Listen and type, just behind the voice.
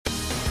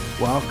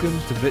Welcome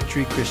to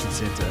Victory Christian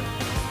Center.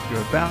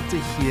 You're about to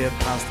hear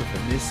Pastor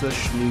Vanessa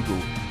Schlogl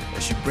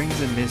as she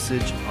brings a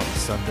message on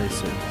Sunday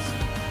service.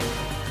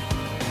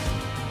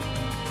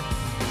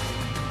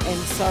 And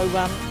so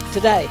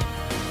today,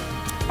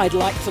 I'd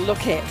like to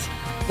look at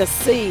the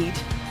seed.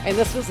 And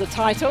this was the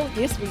title.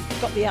 Yes,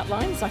 we've got the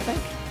outlines, I think.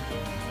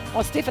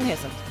 Oh, Stephen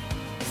hasn't.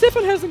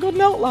 Stephen hasn't got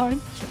an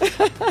outline.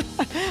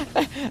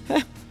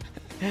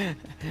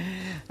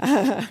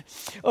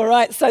 All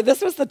right, so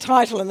this was the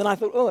title, and then I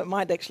thought, it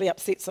might actually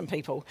upset some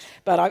people.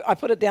 But I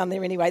put it down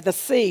there anyway. The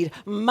seed,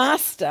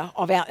 master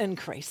of our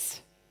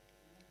increase.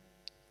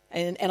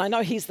 And I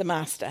know he's the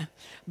master,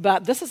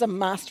 but this is a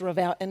master of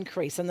our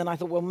increase. And then I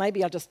thought, well,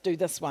 maybe I'll just do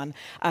this one.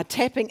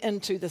 Tapping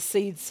into the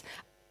seed's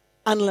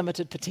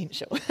unlimited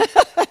potential.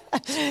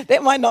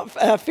 That might not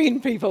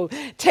offend people.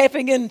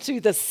 Tapping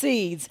into the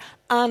seed's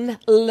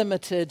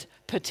unlimited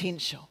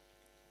potential.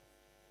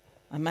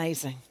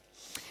 Amazing.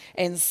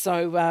 And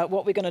so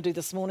what we're going to do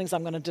this morning is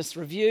I'm going to just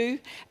review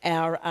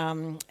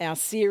our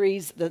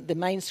series, the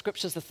main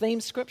scriptures, the theme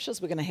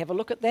scriptures. We're going to have a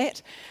look at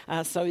that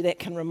so that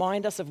can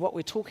remind us of what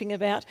we're talking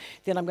about.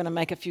 Then I'm going to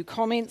make a few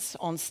comments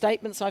on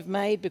statements I've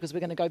made because we're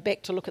going to go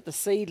back to look at the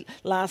seed.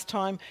 Last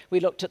time we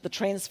looked at the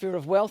transfer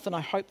of wealth, and I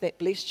hope that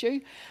blessed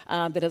you.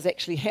 That is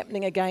actually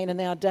happening again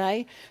in our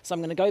day. So I'm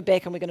going to go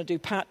back and we're going to do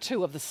part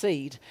 2 of the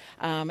seed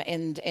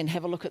and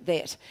have a look at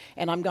that.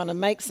 And I'm going to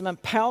make some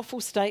powerful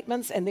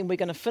statements, and then we're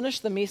going to finish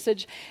the message.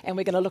 And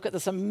we're going to look at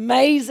this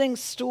amazing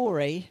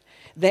story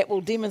that will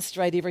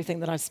demonstrate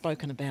everything that I've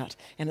spoken about,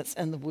 and it's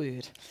in the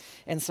Word.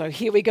 And so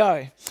here we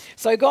go.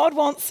 So God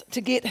wants to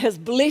get his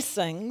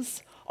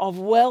blessings of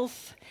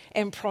wealth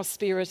and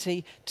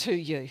prosperity to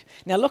you.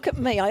 Now look at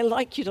me. I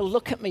like you to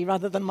look at me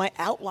rather than my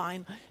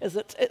outline.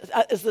 Have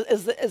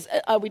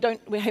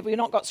we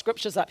not got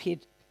scriptures up here?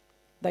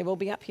 They will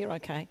be up here?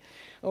 Okay.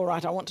 All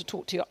right, I want to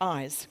talk to your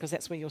eyes because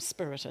that's where your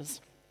spirit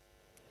is.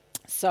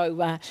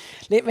 So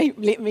let me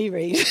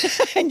read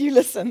and you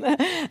listen.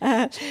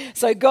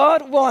 So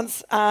God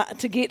wants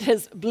to get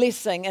his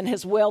blessing and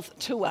his wealth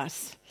to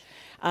us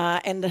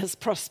and his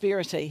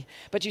prosperity.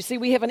 But you see,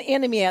 we have an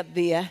enemy out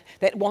there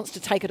that wants to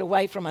take it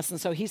away from us.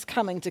 And so he's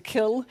coming to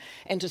kill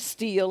and to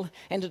steal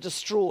and to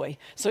destroy.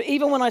 So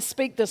even when I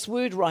speak this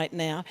word right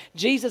now,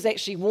 Jesus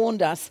actually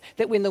warned us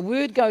that when the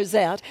word goes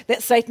out,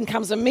 that Satan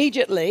comes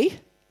immediately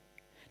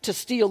to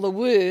steal the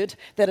word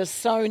that is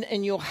sown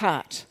in your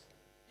heart.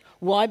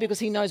 Why? Because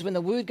he knows when the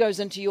word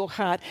goes into your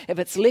heart, if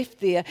it's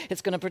left there,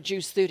 it's going to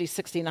produce 30,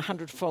 60, and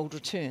 100-fold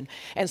return.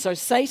 And so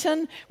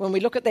Satan, when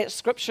we look at that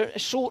scripture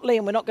shortly,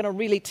 and we're not going to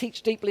really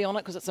teach deeply on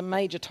it because it's a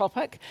major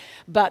topic,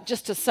 but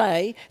just to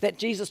say that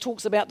Jesus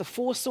talks about the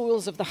 4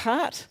 soils of the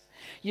heart.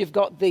 You've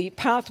got the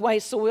pathway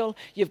soil,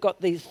 you've got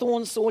the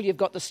thorn soil, you've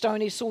got the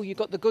stony soil, you've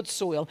got the good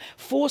soil.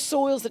 4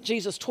 soils that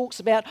Jesus talks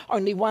about,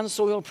 only one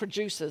soil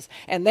produces.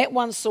 And that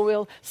one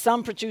soil,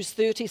 some produce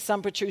 30,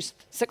 some produce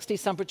 60,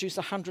 some produce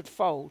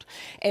 100-fold.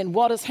 And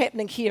what is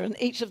happening here in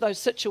each of those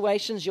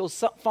situations, you'll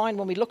find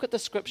when we look at the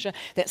scripture,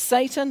 that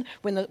Satan,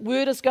 when the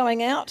word is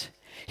going out,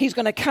 he's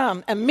going to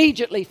come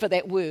immediately for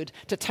that word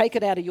to take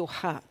it out of your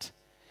heart.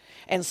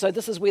 And so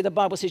this is where the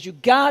Bible says you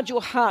guard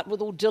your heart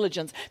with all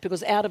diligence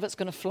because out of it's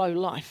going to flow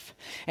life.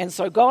 And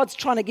so God's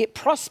trying to get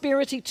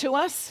prosperity to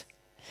us,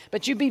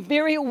 but you be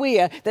very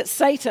aware that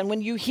Satan,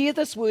 when you hear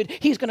this word,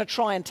 he's going to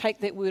try and take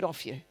that word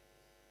off you.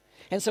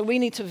 And so we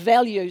need to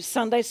value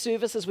Sunday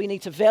services. We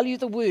need to value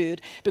the word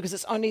because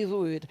it's only the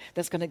word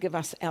that's going to give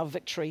us our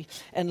victory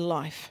in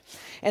life.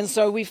 And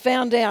so we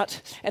found out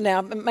in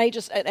our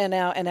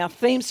our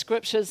theme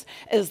scriptures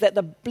is that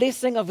the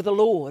blessing of the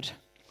Lord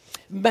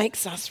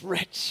makes us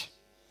rich.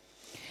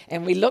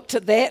 And we looked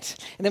at that,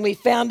 and then we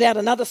found out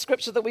another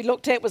scripture that we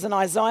looked at was in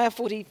Isaiah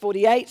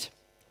 40:48,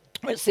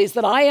 which says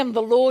that I am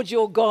the Lord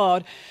your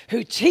God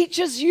who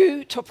teaches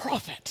you to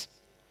profit.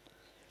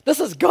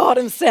 This is God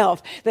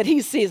himself that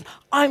he says,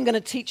 I'm going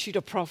to teach you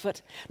to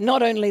profit.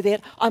 Not only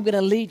that, I'm going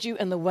to lead you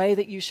in the way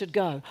that you should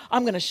go.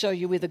 I'm going to show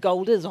you where the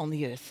gold is on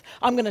the earth.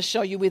 I'm going to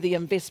show you where the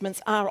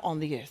investments are on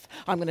the earth.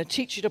 I'm going to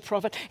teach you to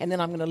profit, and then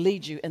I'm going to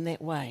lead you in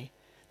that way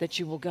that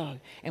you will go.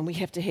 And we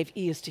have to have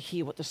ears to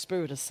hear what the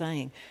Spirit is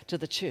saying to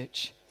the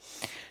church.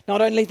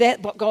 Not only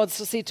that, but God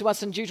said to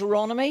us in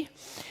Deuteronomy,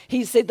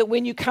 he said that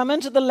when you come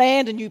into the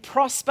land and you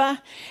prosper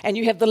and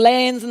you have the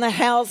lands and the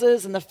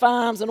houses and the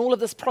farms and all of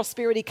this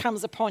prosperity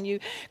comes upon you,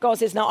 God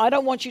says, now I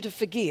don't want you to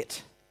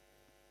forget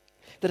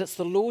that it's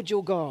the Lord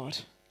your God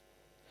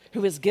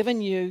who has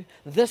given you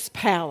this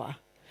power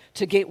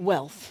to get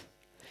wealth,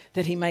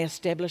 that he may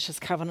establish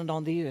his covenant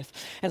on the earth.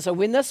 And so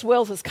when this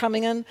wealth is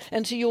coming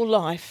into your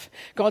life,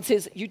 God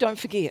says, you don't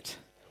forget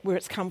where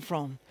it's come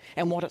from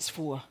and what it's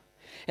for.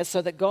 It's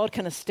so that God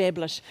can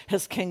establish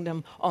his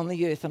kingdom on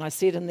the earth. And I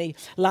said in the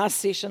last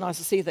session, I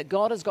said that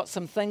God has got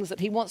some things that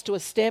he wants to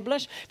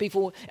establish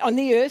on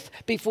the earth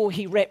before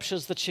he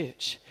raptures the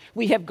church.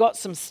 We have got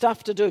some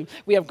stuff to do.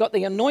 We have got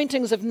the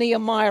anointings of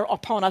Nehemiah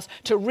upon us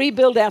to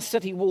rebuild our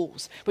city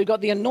walls. We've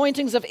got the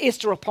anointings of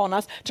Esther upon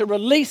us to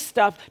release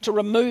stuff, to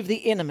remove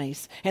the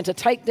enemies, and to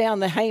take down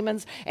the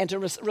Hamans, and to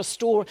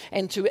restore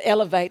and to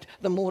elevate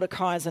the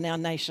Mordecais in our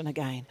nation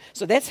again.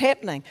 So that's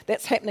happening.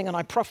 That's happening, and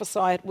I prophesy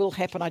it will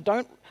happen. I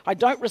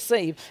don't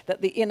receive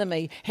that the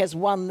enemy has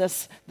won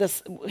this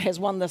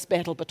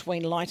battle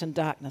between light and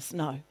darkness.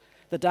 No,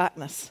 the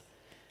darkness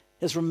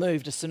is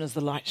removed as soon as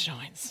the light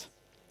shines.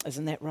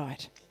 Isn't that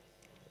right?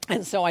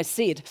 And so I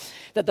said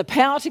that the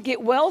power to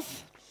get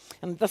wealth,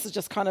 and this is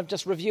just kind of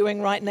just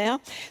reviewing right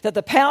now, that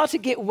the power to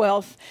get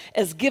wealth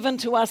is given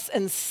to us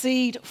in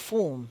seed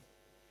form.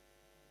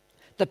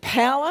 The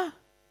power,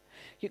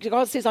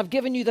 God says, I've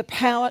given you the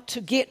power to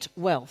get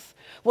wealth.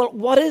 Well,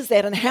 what is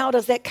that, and how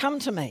does that come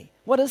to me?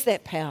 What is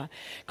that power?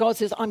 God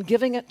says, I'm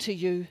giving it to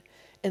you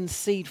in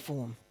seed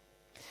form.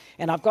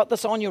 And I've got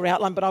this on your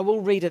outline, but I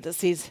will read it. It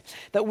says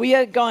that we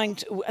are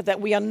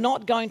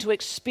not going to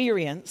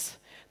experience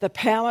the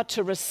power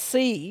to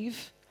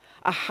receive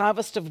a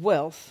harvest of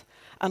wealth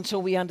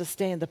until we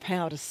understand the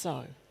power to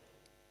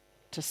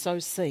sow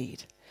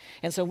seed.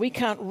 And so we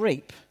can't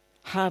reap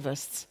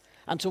harvests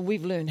until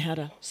we've learned how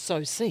to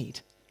sow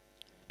seed,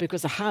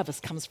 because a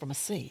harvest comes from a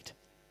seed.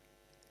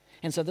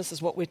 And so this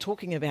is what we're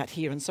talking about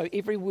here. And so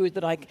every word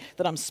that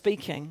I'm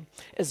speaking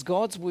is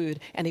God's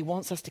word, and he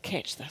wants us to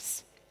catch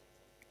this.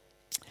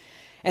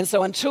 And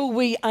so until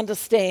we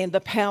understand the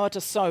power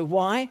to sow,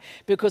 why?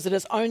 Because it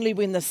is only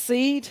when the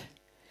seed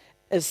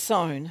is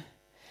sown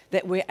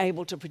that we're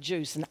able to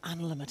produce an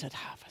unlimited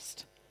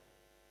harvest.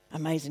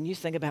 Amazing. You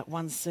think about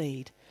one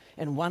seed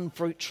in one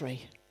fruit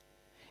tree,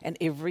 and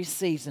every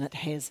season it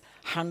has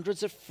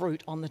hundreds of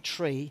fruit on the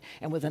tree,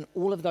 and within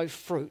all of those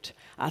fruit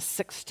are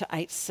 6 to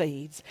 8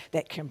 seeds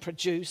that can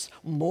produce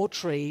more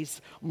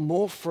trees,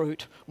 more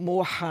fruit,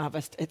 more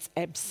harvest. It's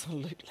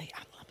absolutely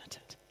unlimited.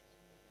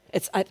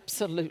 It's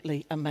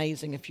absolutely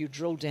amazing if you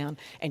drill down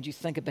and you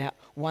think about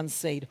one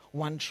seed,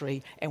 one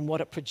tree, and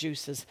what it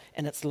produces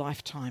in its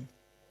lifetime.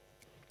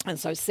 And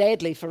so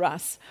sadly for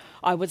us,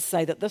 I would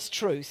say that this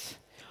truth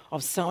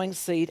of sowing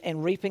seed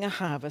and reaping a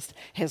harvest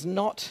has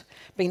not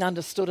been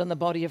understood in the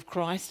body of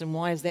Christ. And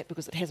why is that?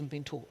 Because it hasn't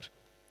been taught.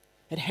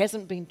 It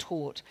hasn't been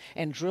taught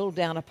and drilled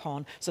down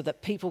upon so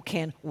that people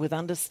can, with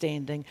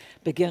understanding,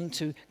 begin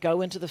to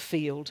go into the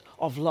field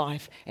of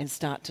life and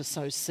start to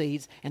sow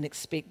seeds and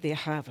expect their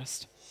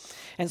harvest.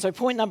 And so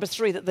point number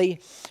 3, that the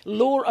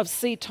law of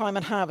seed time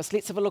and harvest,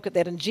 let's have a look at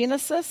that in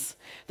Genesis,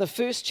 the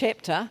first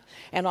chapter.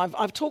 And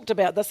I've talked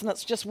about this, and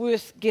it's just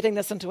worth getting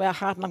this into our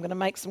heart, and I'm going to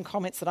make some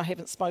comments that I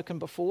haven't spoken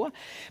before.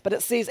 But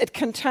it says it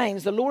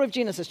contains, the law of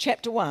Genesis,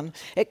 chapter 1,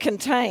 it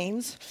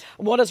contains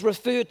what is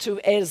referred to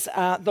as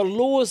the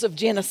laws of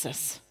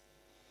Genesis,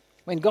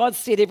 when God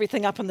set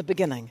everything up in the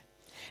beginning.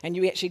 And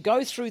you actually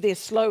go through there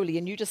slowly,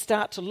 and you just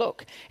start to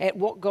look at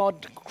what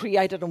God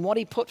created and what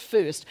he put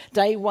first.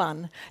 Day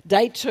 1,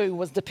 day 2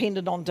 was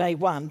dependent on day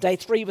 1. Day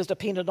 3 was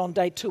dependent on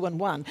day 2 and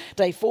 1.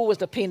 Day 4 was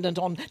dependent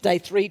on day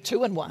 3,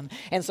 2 and 1.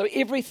 And so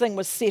everything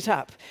was set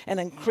up in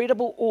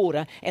incredible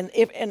order and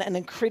in an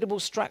incredible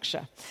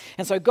structure.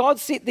 And so God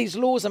set these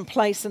laws in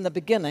place in the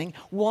beginning.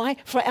 Why?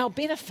 For our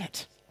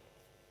benefit.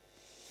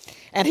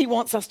 And he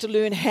wants us to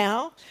learn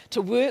how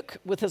to work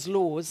with his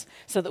laws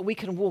so that we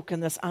can walk in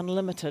this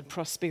unlimited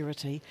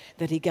prosperity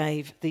that he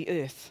gave the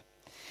earth.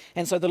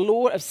 And so the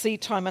law of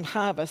seed time and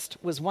harvest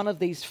was one of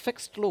these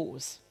fixed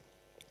laws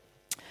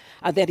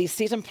that he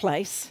set in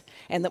place,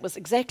 and that was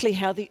exactly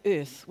how the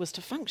earth was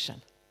to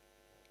function.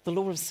 The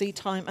law of seed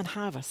time and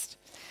harvest.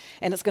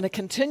 And it's going to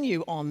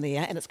continue on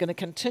there, and it's going to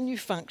continue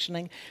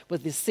functioning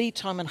with the seed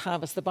time and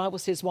harvest. The Bible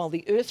says while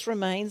the earth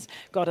remains,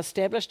 God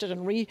established it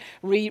and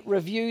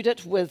reviewed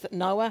it with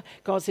Noah.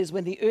 God says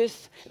when the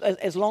earth,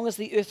 as long as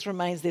the earth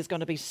remains, there's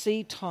going to be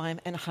seed time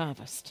and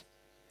harvest.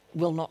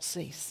 Will not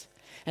cease.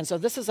 And so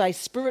this is a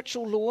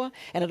spiritual law,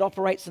 and it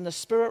operates in the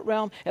spirit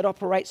realm. It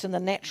operates in the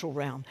natural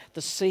realm.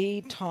 The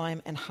seed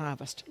time and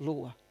harvest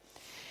law.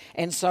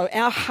 And so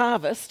our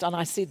harvest, and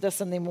I said this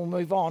and then we'll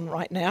move on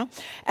right now,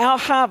 our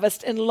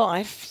harvest in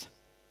life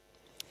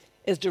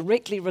is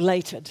directly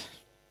related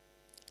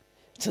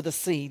to the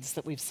seeds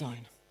that we've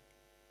sown.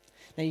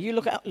 Now you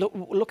look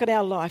at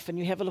our life and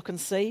you have a look and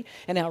see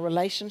in our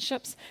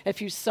relationships.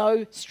 If you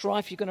sow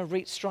strife, you're going to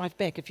reap strife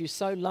back. If you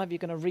sow love, you're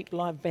going to reap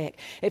love back.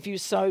 If you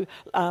sow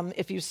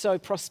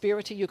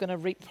prosperity, you're going to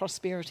reap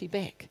prosperity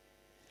back.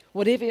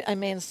 Whatever a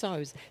man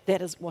sows,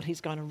 that is what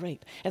he's going to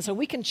reap. And so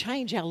we can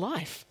change our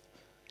life.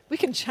 We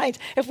can change.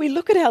 If we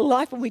look at our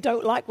life and we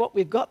don't like what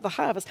we've got, the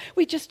harvest,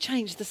 we just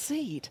change the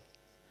seed.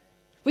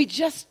 We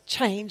just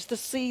change the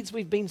seeds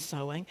we've been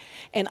sowing,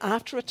 and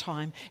after a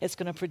time, it's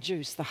going to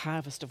produce the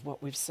harvest of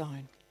what we've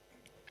sown.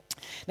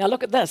 Now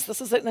look at this.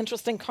 This is an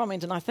interesting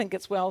comment, and I think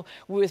it's well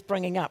worth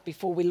bringing up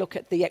before we look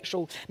at the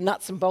actual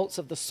nuts and bolts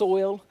of the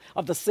soil,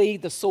 of the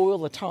seed, the soil,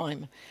 the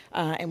time,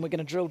 and we're going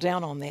to drill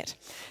down on that.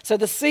 So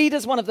the seed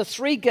is one of the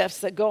three gifts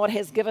that God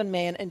has given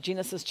man in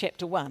Genesis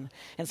chapter 1.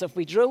 And so if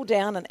we drill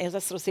down, and as I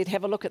sort of said,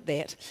 have a look at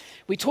that.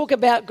 We talk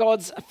about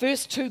God's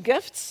first two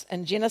gifts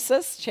in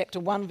Genesis chapter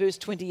 1, verse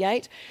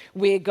 28,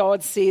 where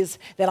God says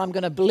that I'm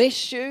going to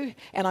bless you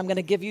and I'm going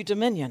to give you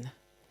dominion.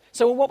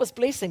 So what was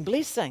blessing?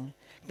 Blessing.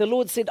 The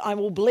Lord said, I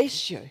will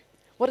bless you.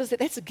 What is it?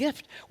 That's a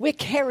gift. We're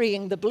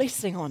carrying the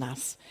blessing on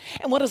us.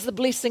 And what does the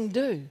blessing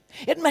do?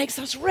 It makes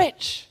us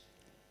rich.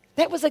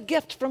 That was a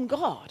gift from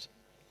God.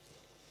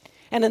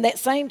 And in that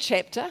same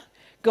chapter,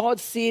 God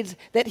said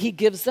that he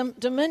gives them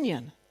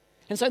dominion.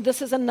 And so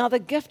this is another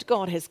gift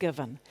God has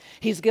given.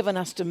 He's given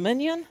us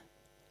dominion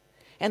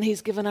and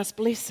he's given us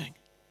blessing.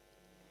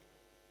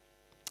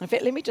 In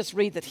fact, let me just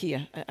read that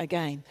here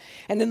again.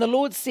 And then the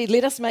Lord said,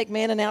 let us make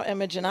man in our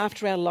image and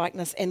after our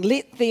likeness, and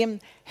let them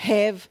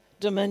have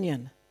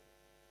dominion.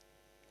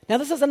 Now,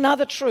 this is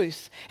another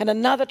truth, and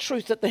another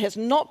truth that has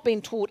not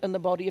been taught in the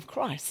body of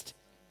Christ.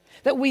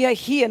 That we are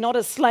here not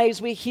as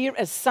slaves, we're here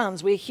as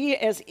sons. We're here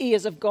as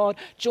heirs of God,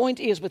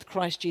 joint heirs with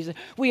Christ Jesus.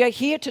 We are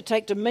here to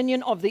take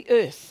dominion of the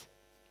earth.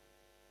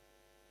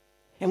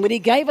 And when he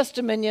gave us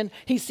dominion,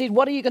 he said,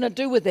 what are you going to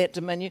do with that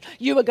dominion?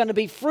 You are going to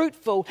be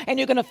fruitful and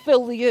you're going to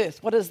fill the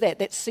earth. What is that?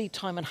 That's seed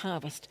time and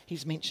harvest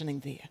he's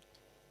mentioning there.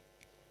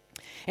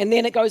 And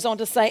then it goes on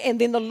to say, and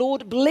then the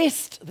Lord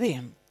blessed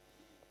them.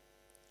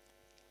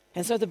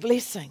 And so the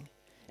blessing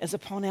is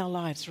upon our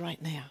lives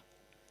right now.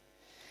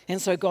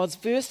 And so God's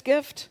first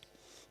gift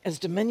is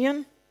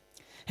dominion.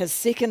 His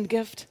second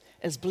gift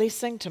is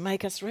blessing to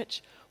make us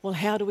rich. Well,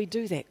 how do we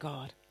do that,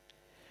 God?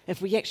 If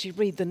we actually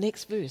read the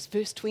next verse,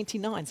 verse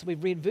 29. So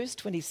we've read verse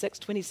 26,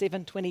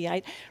 27,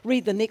 28.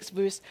 Read the next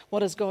verse.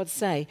 What does God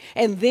say?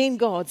 And then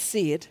God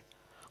said,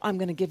 I'm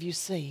going to give you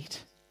seed.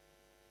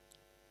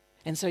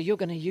 And so you're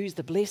going to use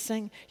the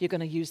blessing, you're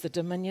going to use the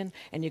dominion,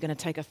 and you're going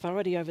to take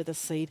authority over the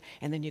seed,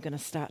 and then you're going to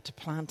start to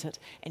plant it,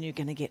 and you're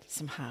going to get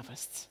some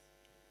harvests.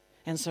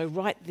 And so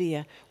right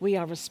there, we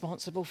are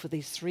responsible for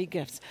these three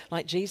gifts.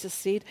 Like Jesus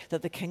said,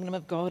 that the kingdom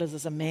of God is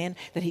as a man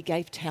that he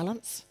gave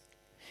talents.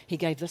 He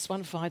gave this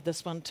one 5,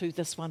 this one 2,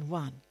 this one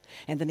 1.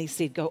 And then he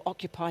said, go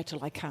occupy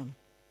till I come.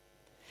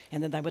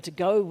 And then they were to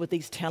go with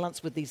these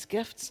talents, with these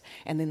gifts,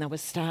 and then they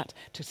would start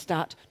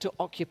to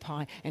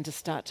occupy and to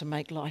start to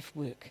make life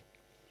work.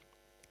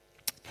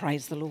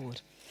 Praise the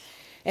Lord.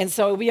 And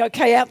so are we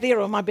okay out there,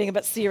 or am I being a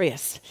bit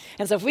serious?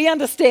 And so if we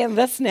understand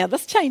this now,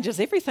 this changes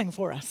everything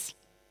for us.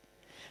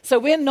 So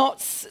we're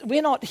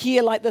not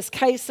here like this,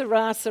 que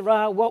sera,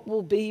 sera, what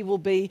will be, will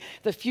be.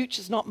 The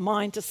future's not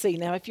mine to see.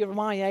 Now, if you're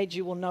my age,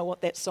 you will know what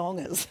that song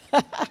is.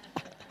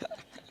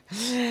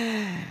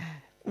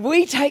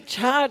 We take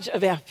charge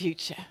of our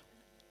future.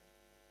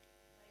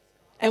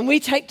 And we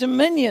take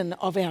dominion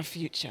of our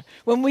future.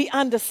 When we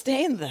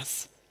understand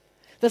this,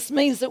 this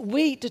means that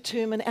we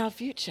determine our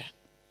future.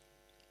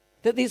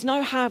 That there's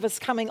no harvest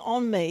coming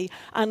on me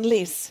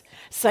unless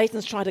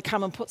Satan's trying to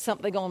come and put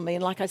something on me.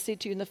 And like I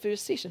said to you in the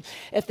first session,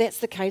 if that's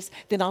the case,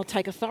 then I'll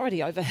take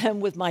authority over him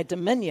with my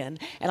dominion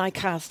and I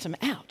cast him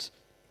out.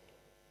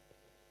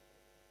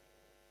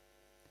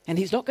 And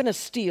he's not going to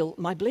steal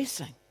my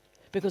blessing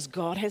because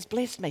God has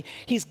blessed me.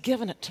 He's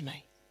given it to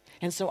me.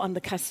 And so I'm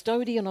the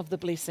custodian of the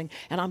blessing,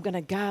 and I'm going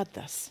to guard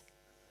this.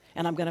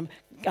 And I'm going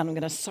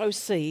to sow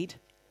seed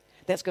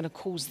that's going to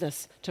cause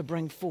this to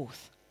bring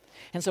forth.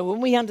 And so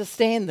when we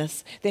understand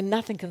this, then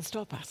nothing can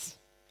stop us.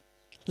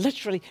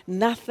 Literally,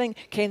 nothing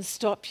can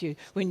stop you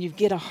when you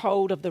get a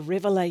hold of the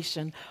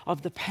revelation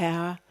of the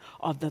power,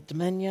 of the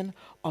dominion,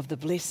 of the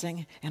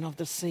blessing, and of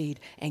the seed,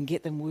 and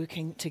get them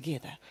working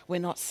together. We're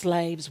not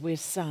slaves, we're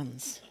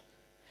sons.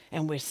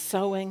 And we're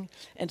sowing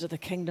into the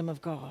kingdom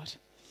of God.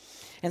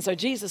 And so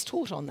Jesus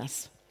taught on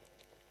this.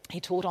 He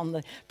taught on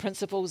the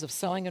principles of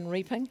sowing and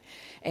reaping.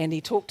 And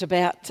he talked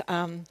about,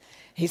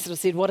 he sort of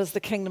said, what is the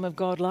kingdom of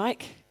God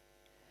like?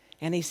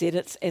 And he said,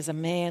 it's as a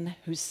man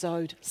who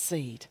sowed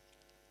seed.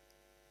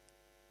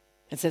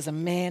 It's as a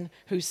man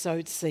who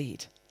sowed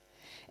seed.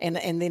 And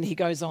then he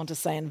goes on to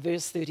say in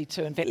verse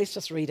 32, in fact, let's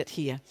just read it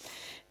here.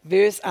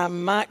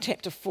 Mark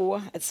chapter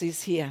 4, it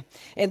says here,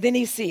 and then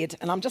he said,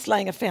 and I'm just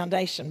laying a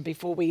foundation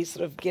before we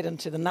sort of get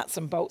into the nuts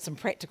and bolts and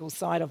practical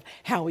side of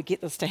how we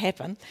get this to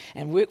happen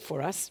and work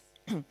for us.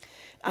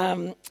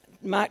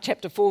 Mark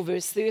chapter 4,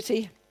 verse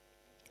 30,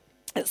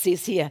 it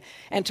says here,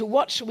 and to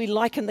what shall we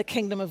liken the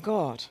kingdom of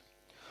God?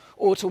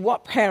 Or to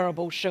what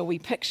parable shall we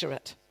picture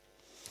it?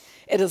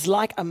 It is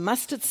like a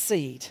mustard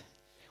seed,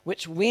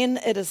 which when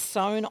it is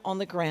sown on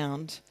the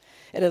ground,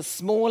 it is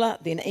smaller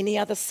than any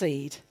other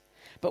seed.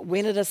 But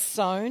when it is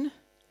sown,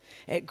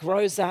 it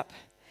grows up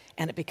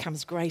and it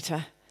becomes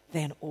greater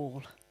than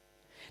all.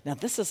 Now,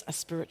 this is a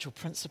spiritual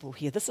principle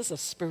here. This is a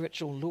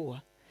spiritual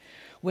law.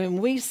 When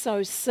we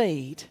sow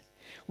seed,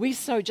 we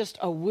sow just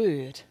a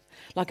word.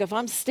 Like if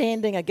I'm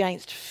standing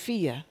against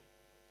fear,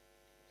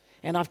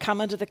 and I've come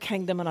into the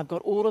kingdom and I've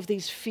got all of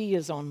these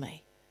fears on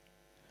me.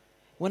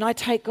 When I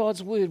take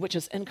God's word, which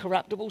is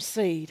incorruptible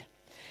seed,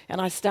 and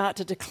I start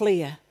to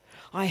declare,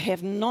 I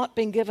have not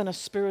been given a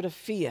spirit of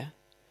fear,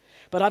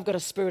 but I've got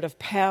a spirit of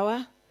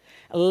power,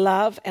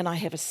 love, and I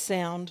have a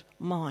sound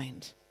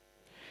mind.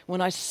 When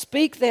I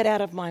speak that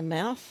out of my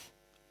mouth,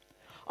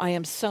 I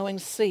am sowing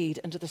seed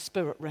into the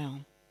spirit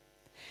realm.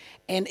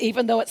 And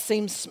even though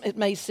it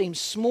may seem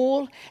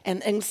small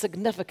and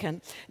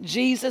insignificant,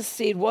 Jesus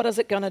said, what is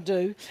it going to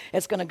do?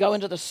 It's going to go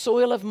into the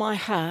soil of my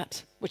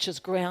heart, which is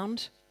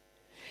ground.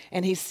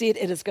 And he said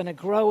it is going to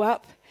grow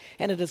up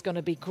and it is going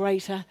to be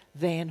greater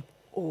than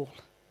all.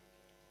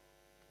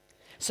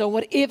 So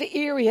whatever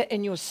area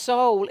in your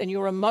soul, in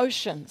your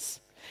emotions,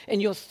 in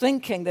your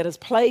thinking that is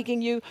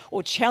plaguing you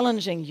or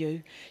challenging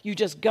you, you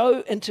just go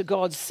into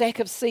God's sack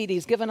of seed.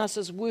 He's given us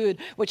his word,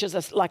 which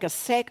is like a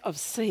sack of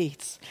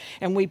seeds.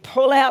 And we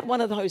pull out one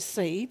of those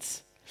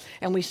seeds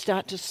and we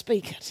start to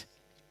speak it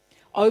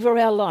over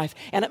our life.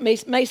 And it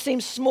may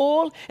seem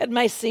small, it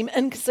may seem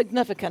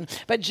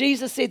insignificant, but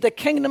Jesus said the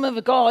kingdom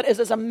of God is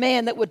as a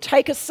man that would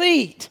take a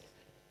seed,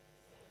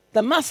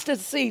 the mustard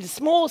seed,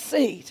 small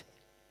seed,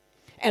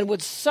 and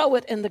would sow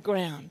it in the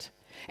ground.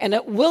 And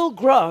it will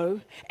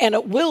grow and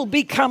it will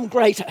become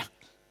greater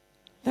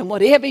than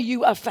whatever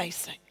you are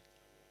facing.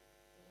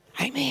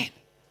 Amen.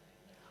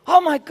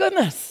 Oh my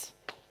goodness.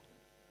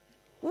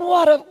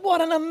 What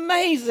an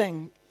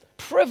amazing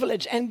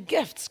privilege and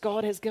gifts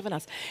God has given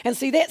us. And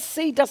see, that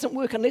seed doesn't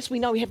work unless we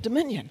know we have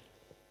dominion.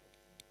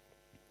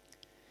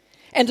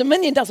 And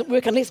dominion doesn't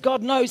work unless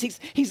God knows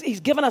He's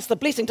given us the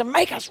blessing to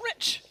make us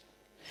rich.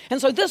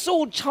 And so this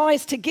all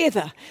ties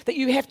together, that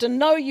you have to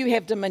know you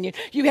have dominion.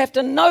 You have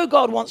to know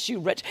God wants you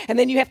rich. And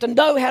then you have to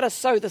know how to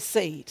sow the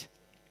seed.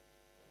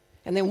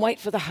 And then wait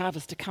for the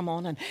harvest to come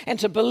on and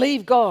to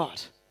believe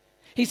God.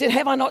 He said,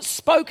 have I not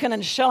spoken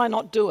and shall I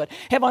not do it?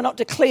 Have I not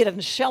declared it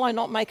and shall I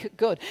not make it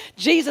good?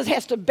 Jesus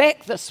has to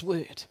back this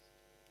word.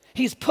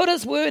 He's put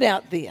his word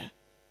out there.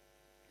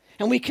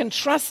 And we can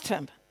trust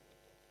him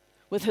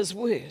with his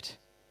word.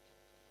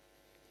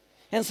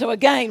 And so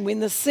again, when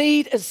the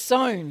seed is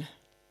sown,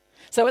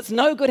 so it's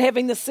no good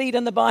having the seed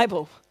in the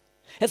Bible.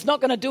 It's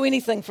not going to do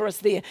anything for us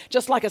there.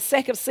 Just like a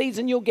sack of seeds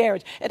in your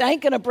garage. It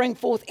ain't going to bring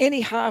forth any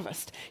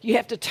harvest. You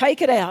have to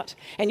take it out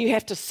and you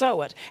have to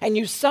sow it. And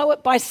you sow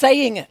it by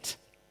saying it.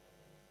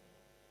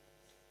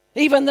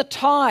 Even the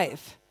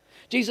tithe.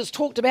 Jesus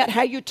talked about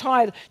how you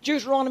tithe.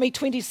 Deuteronomy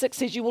 26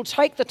 says you will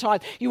take the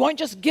tithe. You won't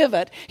just give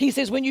it. He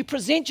says when you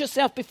present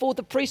yourself before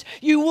the priest,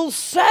 you will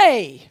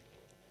say.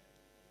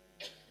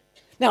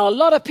 Now, a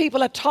lot of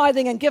people are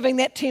tithing and giving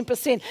that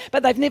 10%,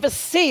 but they've never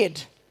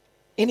said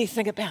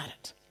anything about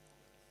it.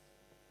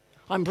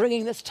 I'm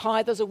bringing this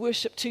tithe as a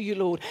worship to you,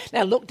 Lord.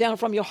 Now look down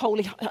from your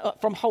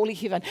holy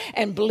heaven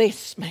and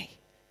bless me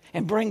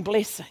and bring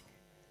blessing.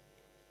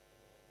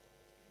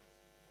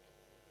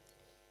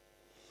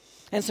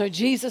 And so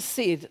Jesus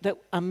said that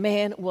a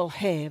man will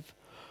have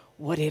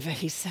whatever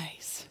he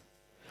says.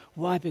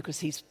 Why?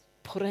 Because he's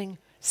putting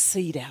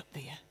seed out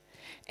there.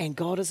 And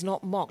God is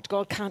not mocked.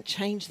 God can't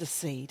change the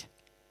seed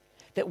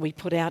that we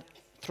put out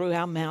through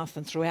our mouth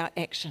and through our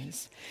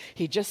actions.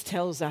 He just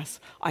tells us,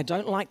 I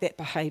don't like that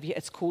behavior.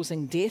 It's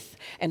causing death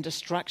and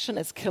destruction.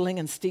 It's killing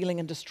and stealing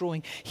and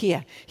destroying.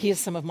 Here's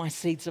some of my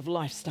seeds of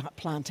life. Start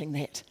planting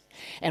that.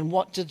 And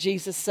what did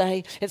Jesus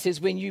say? It says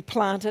when you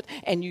plant it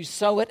and you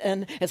sow it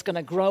in, it's going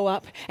to grow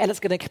up and it's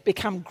going to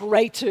become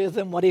greater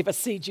than whatever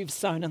seed you've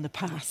sown in the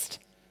past.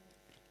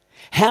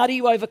 How do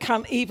you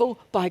overcome evil?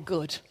 By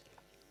good.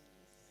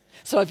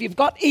 So if you've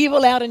got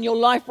evil out in your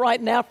life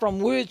right now from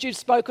words you've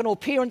spoken or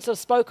parents have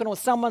spoken or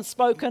someone's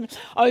spoken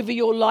over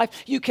your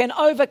life, you can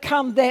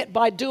overcome that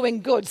by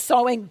doing good,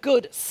 sowing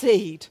good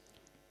seed.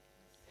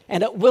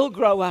 And it will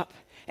grow up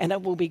and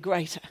it will be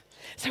greater.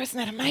 So isn't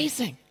that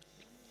amazing?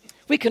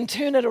 We can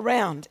turn it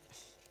around.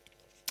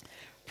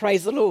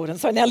 Praise the Lord. And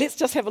so now let's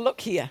just have a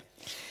look here.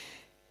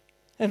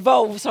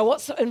 So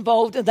what's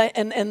involved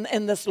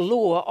in this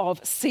law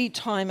of seed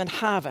time and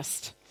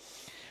harvest?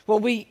 Well,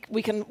 we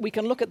can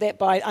look at that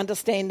by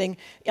understanding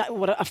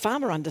what a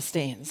farmer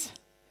understands,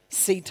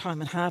 seed time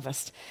and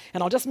harvest.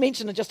 And I'll just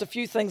mention just a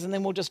few things and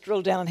then we'll just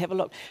drill down and have a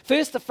look.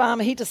 First, the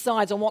farmer, he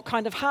decides on what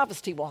kind of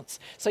harvest he wants.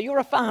 So you're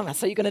a farmer,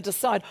 so you're going to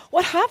decide,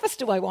 what harvest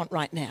do I want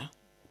right now?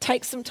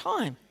 Take some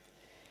time.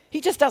 He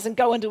just doesn't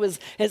go into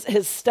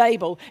his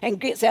stable and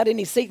gets out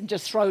any seed and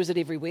just throws it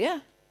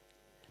everywhere.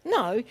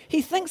 No,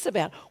 he thinks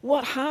about,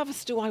 what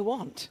harvest do I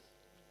want?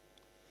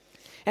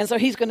 And so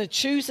he's going to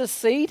choose his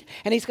seed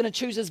and he's going to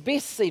choose his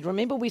best seed.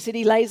 Remember we said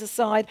he lays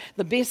aside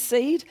the best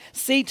seed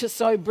to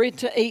sow, bread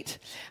to eat,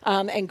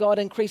 and God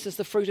increases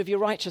the fruit of your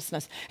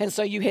righteousness. And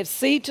so you have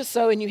seed to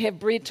sow and you have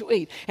bread to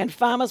eat. And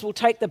farmers will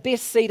take the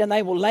best seed and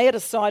they will lay it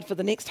aside for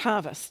the next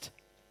harvest.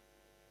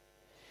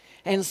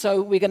 And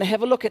so we're going to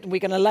have a look at,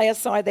 we're going to lay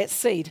aside that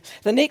seed.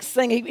 The next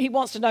thing he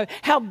wants to know,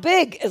 how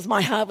big is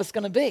my harvest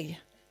going to be?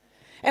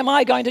 Am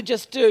I going to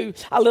just do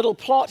a little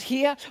plot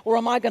here, or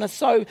am I going to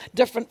sow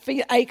different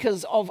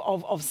acres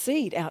of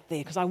seed out there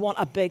because I want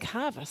a big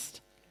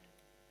harvest?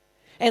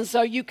 And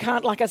so you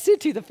can't, like I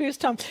said to you the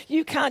first time,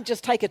 you can't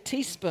just take a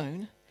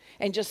teaspoon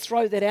and just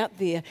throw that out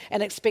there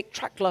and expect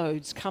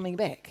truckloads coming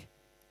back.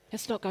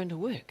 It's not going to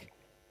work.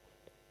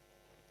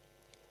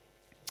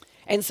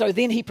 And so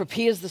then he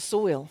prepares the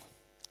soil.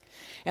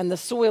 And the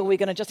soil, we're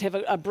going to just have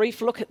a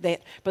brief look at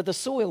that. But the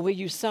soil where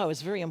you sow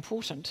is very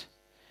important.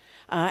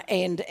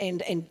 And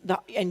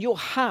your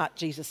heart,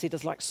 Jesus said,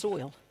 is like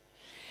soil.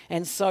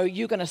 And so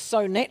you're going to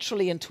sow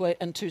naturally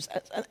into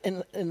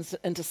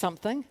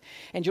something.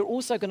 And you're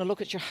also going to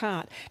look at your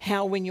heart,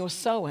 how when you're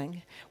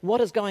sowing, what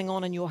is going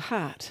on in your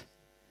heart.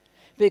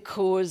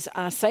 Because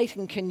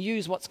Satan can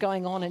use what's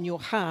going on in your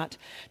heart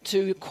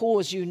to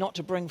cause you not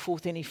to bring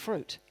forth any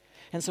fruit.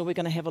 And so we're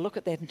going to have a look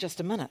at that in just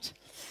a minute.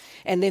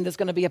 And then there's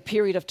going to be a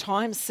period of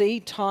time,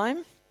 seed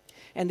time,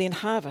 and then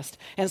harvest.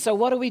 And so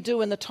what do we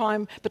do in the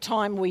time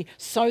we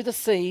sow the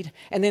seed,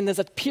 and then there's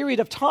a period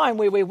of time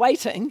where we're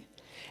waiting,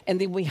 and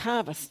then we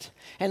harvest.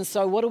 And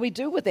so what do we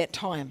do with that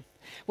time?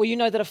 Well, you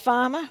know that a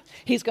farmer,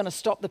 he's going to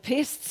stop the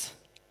pests,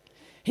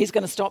 he's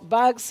going to stop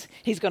bugs,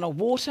 he's going to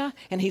water,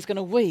 and he's going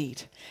to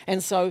weed.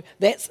 And so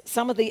that's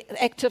some of the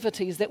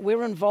activities that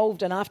we're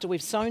involved in after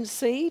we've sown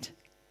seed.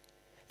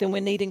 Then we're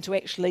needing to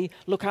actually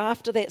look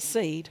after that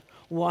seed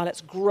while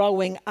it's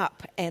growing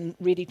up and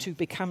ready to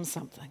become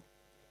something.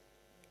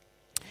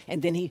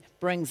 And then he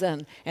brings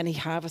in and he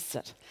harvests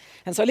it.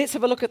 And so let's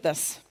have a look at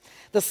this.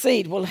 The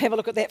seed, we'll have a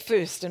look at that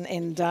first.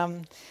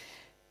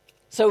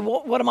 So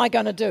what am I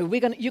going to do?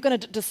 You're going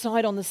to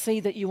decide on the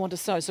seed that you want to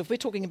sow. So if we're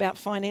talking about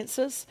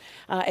finances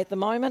at the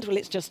moment, well,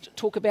 let's just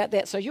talk about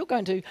that. So you're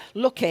going to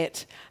look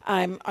at,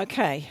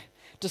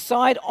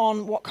 decide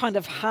on what kind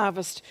of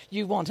harvest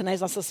you want. And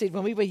as I said,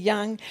 when we were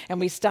young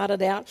and we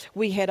started out,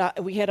 we had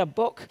a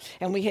book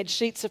and we had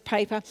sheets of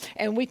paper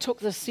and we took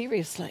this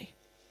seriously.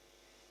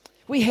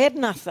 We had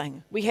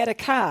nothing. We had a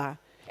car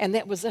and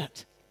that was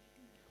it.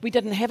 We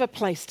didn't have a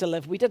place to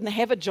live. We didn't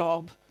have a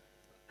job.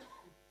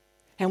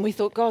 And we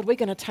thought, God, we're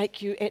going to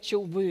take you at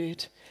your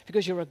word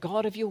because you're a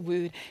God of your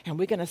word and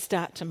we're going to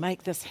start to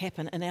make this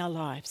happen in our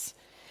lives.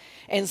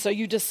 And so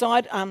you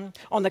decide on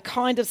the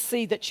kind of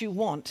seed that you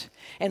want.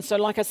 And so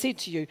like I said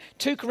to you,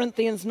 2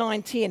 Corinthians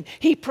 9:10,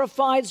 he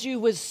provides you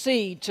with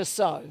seed to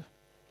sow.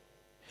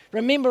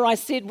 Remember I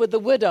said with the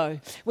widow,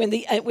 when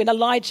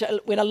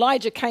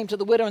Elijah came to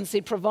the widow and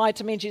said, provide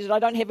to me, and she said, I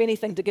don't have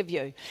anything to give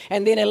you.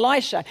 And then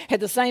Elisha had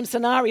the same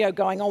scenario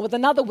going on with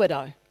another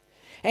widow.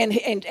 And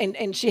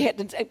she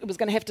was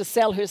going to have to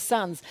sell her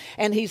sons.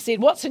 And he said,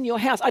 what's in your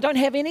house? I don't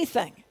have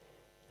anything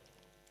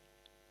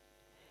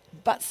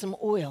but some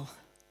oil.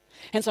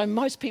 And so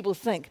many people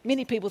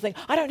think,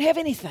 I don't have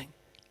anything.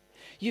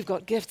 You've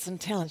got gifts and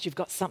talents. You've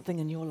got something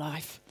in your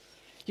life.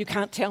 You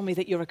can't tell me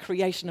that you're a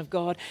creation of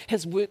God,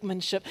 his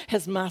workmanship,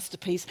 his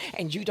masterpiece,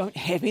 and you don't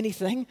have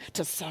anything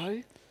to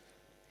sow.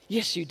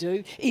 Yes, you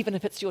do, even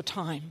if it's your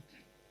time.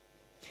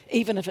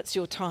 Even if it's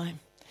your time.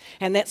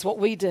 And that's what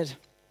we did.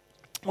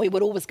 We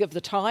would always give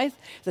the tithe,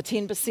 the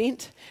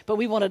 10%, but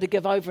we wanted to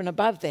give over and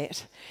above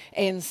that.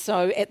 And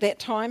so at that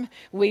time,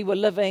 we were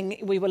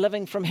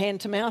living from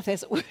hand to mouth,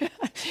 as it were.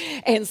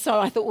 And so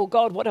I thought, well,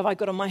 God, what have I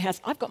got in my house?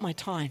 I've got my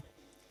time.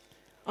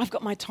 I've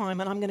got my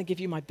time, and I'm going to give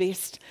you my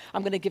best.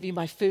 I'm going to give you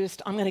my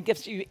first. I'm going to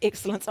give you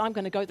excellence. I'm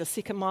going to go the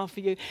second mile for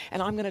you,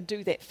 and I'm going to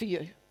do that for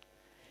you.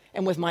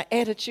 And with my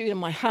attitude and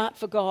my heart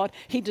for God,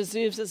 he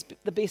deserves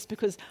the best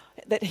because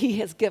that he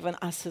has given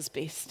us his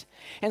best.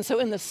 And so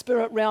in the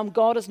spirit realm,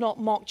 God is not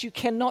mocked. You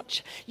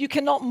cannot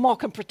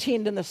mock and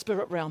pretend in the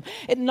spirit realm.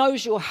 It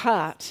knows your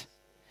heart.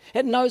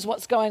 It knows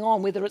what's going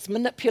on, whether it's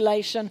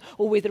manipulation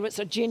or whether it's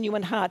a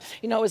genuine heart.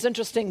 You know, it was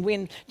interesting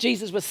when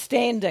Jesus was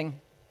standing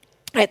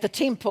at the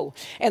temple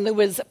and there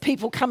was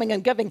people coming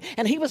and giving,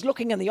 and he was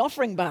looking in the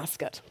offering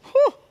basket.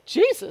 Whew.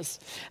 Jesus.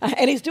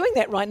 And he's doing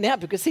that right now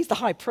because he's the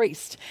high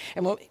priest.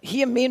 And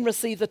here men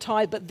receive the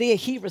tithe, but there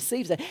he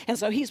receives it. And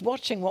so he's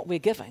watching what we're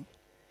giving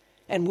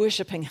and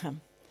worshipping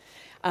him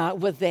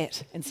with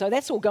that. And so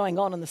that's all going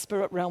on in the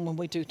spirit realm when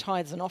we do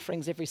tithes and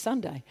offerings every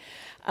Sunday.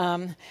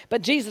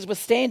 But Jesus was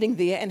standing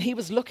there and he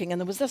was looking, and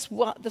there was this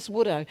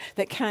widow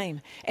that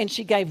came and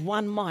she gave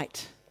one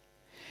mite.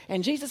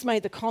 And Jesus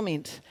made the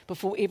comment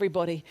before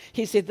everybody.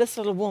 He said, this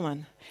little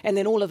woman, and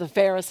then all of the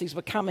Pharisees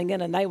were coming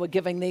in and they were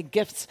giving their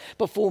gifts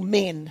before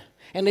men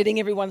and letting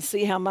everyone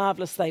see how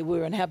marvelous they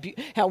were and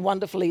how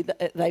wonderfully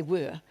they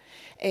were.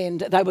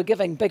 And they were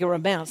giving bigger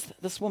amounts.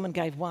 This woman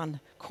gave one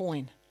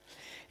coin.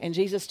 And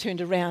Jesus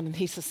turned around and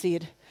he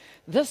said,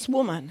 this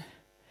woman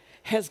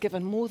has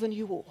given more than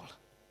you all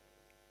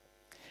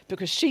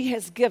because she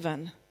has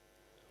given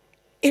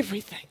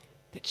everything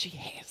that she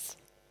has.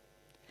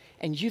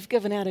 And you've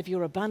given out of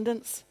your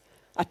abundance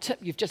a tip.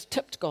 You've just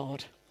tipped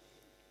God.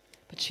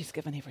 But she's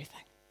given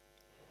everything.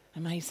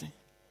 Amazing.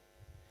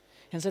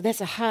 And so that's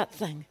a heart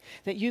thing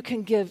that you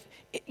can give.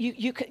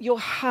 Your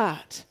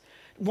heart,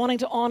 wanting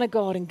to honor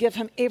God and give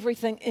him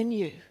everything in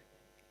you.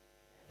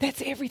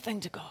 That's everything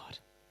to God.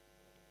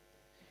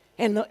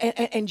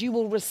 And you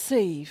will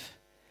receive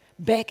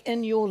back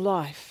in your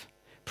life,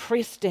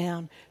 pressed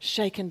down,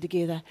 shaken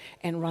together,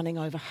 and running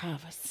over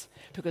harvests.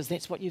 Because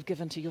that's what you've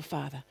given to your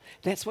Father.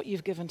 That's what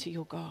you've given to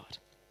your God.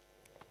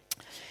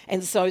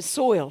 And so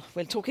soil,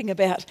 we're talking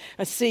about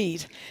a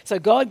seed. So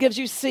God gives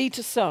you seed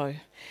to sow.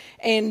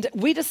 And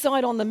we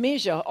decide on the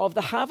measure of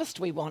the harvest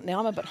we want. Now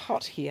I'm a bit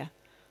hot here.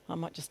 I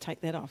might just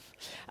take that off.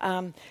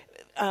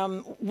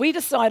 We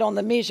decide on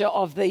the measure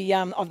of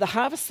the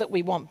harvest that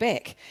we want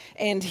back.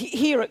 And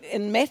here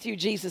in Matthew,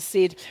 Jesus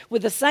said,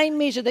 with the same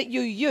measure that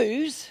you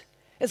use,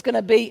 it's going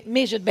to be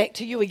measured back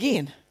to you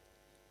again.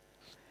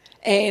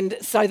 And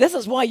so this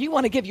is why you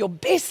want to give your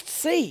best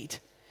seed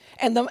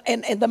and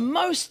the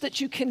most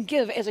that you can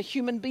give as a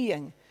human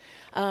being.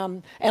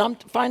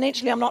 And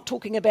financially, I'm not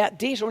talking about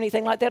debt or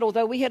anything like that,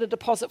 although we had a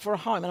deposit for a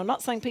home. And I'm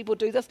not saying people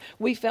do this.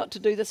 We felt to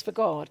do this for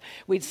God.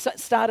 We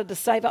started to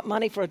save up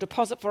money for a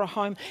deposit for a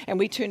home, and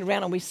we turned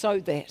around and we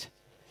sowed that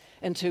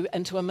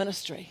into a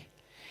ministry.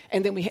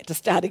 And then we had to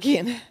start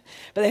again.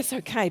 But that's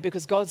okay,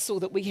 because God saw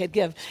that we had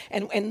give.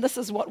 And this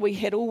is what we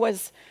had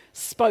always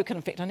spoken.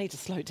 In fact, I need to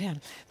slow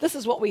down. This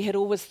is what we had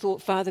always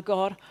thought, Father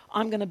God,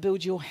 I'm going to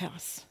build your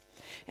house.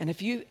 And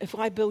if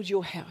I build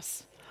your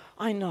house,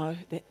 I know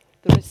that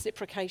the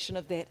reciprocation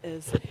of that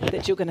is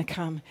that you're going to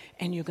come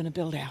and you're going to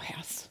build our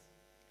house.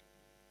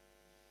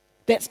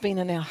 That's been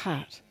in our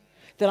heart,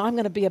 that I'm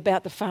going to be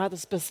about the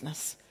Father's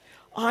business.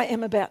 I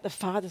am about the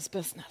Father's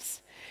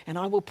business. And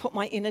I will put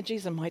my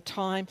energies and my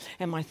time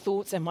and my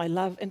thoughts and my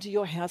love into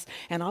your house,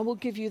 and I will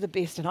give you the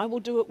best, and I will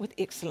do it with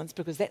excellence,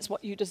 because that's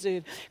what you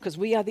deserve, because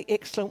we are the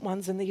excellent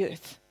ones in the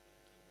earth.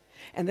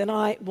 And then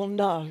I will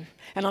know.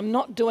 And I'm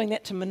not doing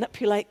that to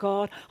manipulate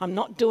God. I'm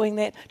not doing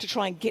that to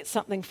try and get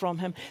something from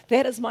him.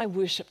 That is my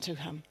worship to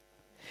him.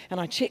 And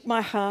I check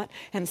my heart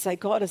and say,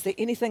 God, is there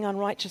anything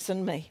unrighteous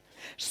in me?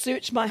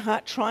 Search my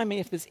heart, try me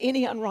if there's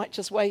any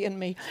unrighteous way in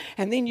me,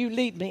 and then you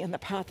lead me in the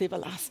path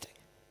everlasting.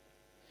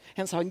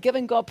 And so I'm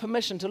giving God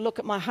permission to look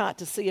at my heart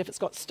to see if it's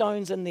got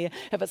stones in there,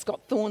 if it's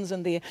got thorns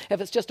in there,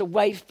 if it's just a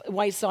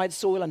wayside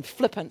soil and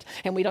flippant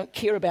and we don't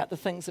care about the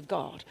things of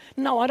God.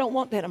 No, I don't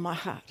want that in my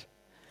heart.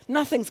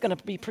 Nothing's going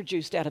to be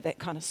produced out of that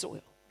kind of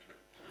soil.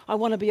 I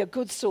want to be a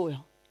good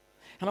soil,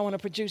 and I want to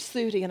produce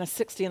 30 and a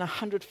 60 and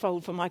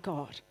 100-fold for my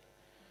God.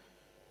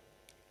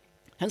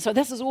 And so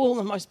this is all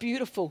the most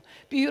beautiful,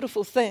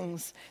 beautiful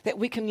things, that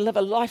we can live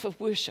a life of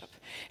worship.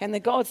 And that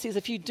God says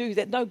if you do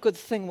that, no good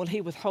thing will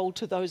he withhold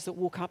to those that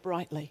walk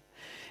uprightly.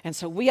 And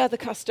so we are the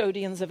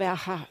custodians of our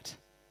heart.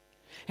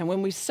 And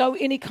when we sow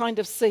any kind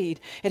of seed,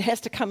 it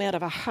has to come out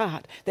of a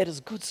heart that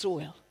is good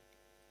soil.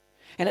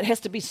 And it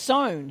has to be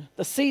sown.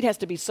 The seed has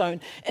to be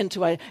sown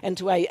into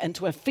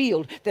a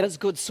field that is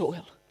good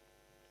soil.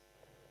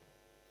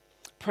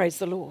 Praise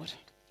the Lord.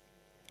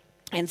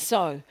 And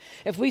so,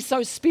 if we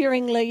sow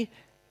sparingly,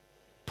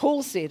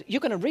 Paul said,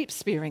 you're going to reap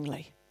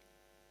sparingly.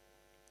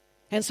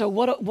 And so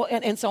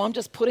so I'm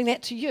just putting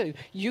that to you.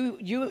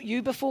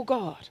 You before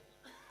God.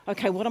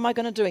 Okay, what am I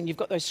going to do? And you've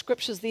got those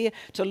scriptures there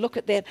to look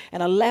at that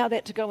and allow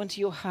that to go into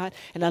your heart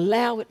and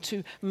allow it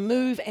to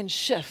move and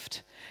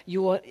shift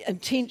your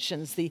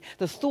intentions, the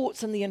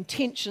thoughts and the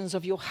intentions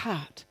of your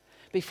heart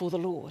before the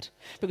Lord.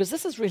 Because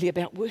this is really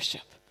about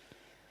worship.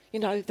 You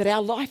know, that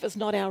our life is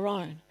not our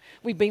own.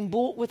 We've been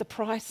bought with a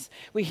price.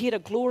 We're here to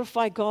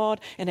glorify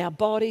God in our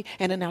body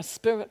and in our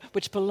spirit,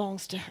 which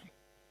belongs to him.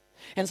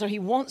 And so he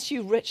wants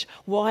you rich.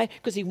 Why?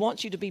 Because he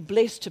wants you to be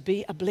blessed, to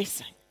be a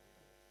blessing.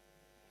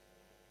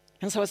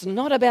 And so it's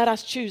not about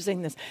us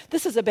choosing this.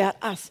 This is about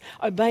us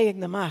obeying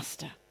the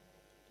Master.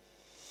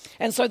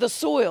 And so the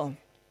soil,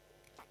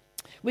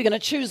 we're going to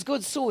choose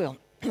good soil,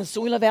 the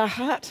soil of our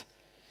heart.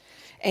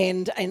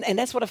 And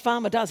that's what a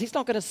farmer does. He's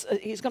not going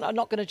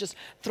to just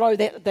throw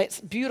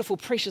that beautiful,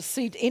 precious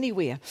seed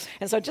anywhere.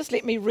 And so just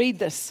let me read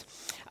this,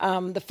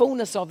 the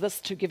fullness of this,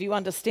 to give you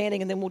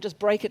understanding, and then we'll just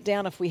break it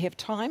down if we have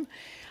time.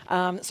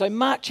 So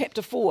Mark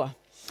chapter 4,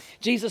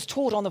 Jesus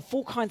taught on the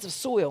 4 kinds of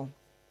soil.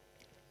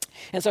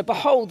 And so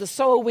behold, the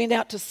sower went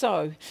out to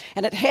sow,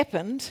 and it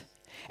happened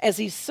as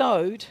he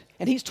sowed,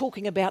 and he's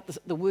talking about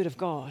the word of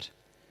God.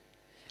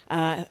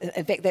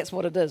 In fact, that's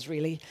what it is,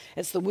 really.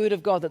 It's the word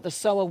of God, that the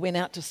sower went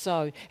out to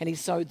sow, and he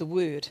sowed the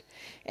word.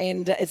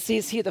 And it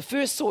says here, the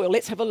first soil,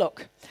 let's have a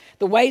look.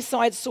 The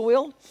wayside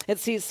soil, it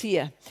says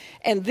here,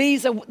 and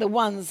these are the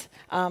ones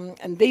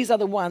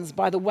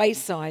by the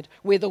wayside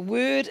where the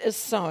word is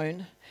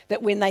sown,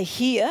 that when they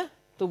hear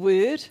the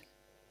word,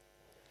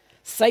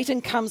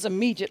 Satan comes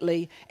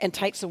immediately and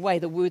takes away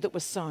the word that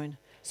was sown,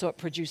 so it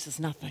produces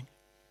nothing.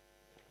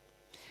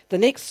 The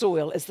next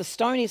soil is the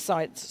stony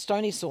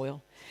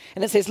soil.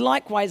 And it says,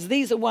 likewise,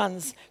 these are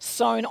ones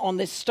sown on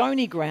this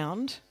stony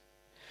ground,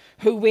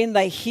 who when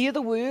they hear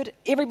the word,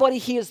 everybody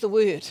hears the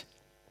word.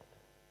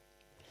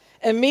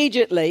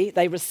 Immediately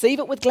they receive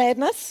it with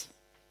gladness,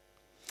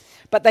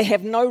 but they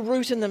have no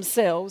root in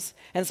themselves,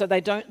 and so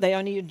they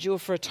only endure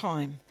for a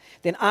time.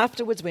 Then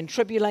afterwards, when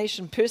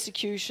tribulation,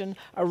 persecution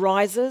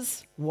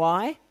arises,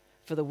 why?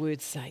 For the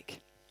word's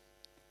sake.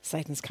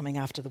 Satan's coming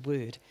after the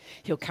word.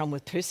 He'll come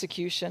with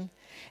persecution,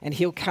 and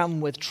he'll come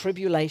with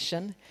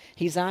tribulation.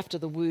 He's after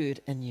the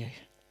word in you.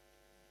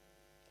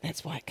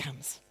 That's why it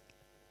comes.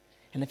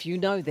 And if you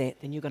know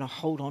that, then you're going to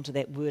hold on to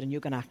that word, and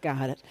you're going to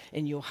guard it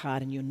in your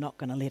heart, and you're not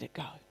going to let it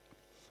go.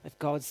 If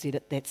God said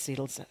it, that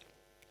settles it.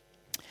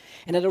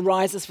 And it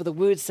arises for the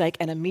word's sake,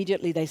 and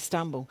immediately they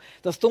stumble.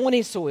 The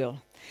thorny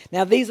soil.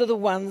 Now these are the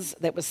ones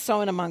that were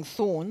sown among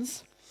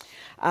thorns.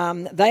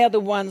 They are the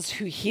ones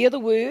who hear the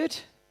word,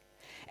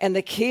 and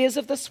the cares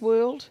of this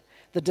world,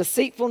 the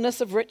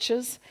deceitfulness of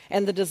riches,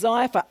 and the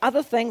desire for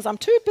other things. I'm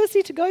too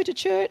busy to go to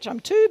church. I'm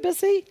too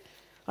busy.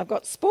 I've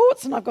got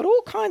sports and I've got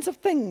all kinds of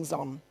things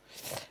on.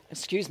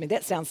 Excuse me,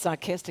 that sounds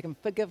sarcastic, and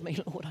forgive me,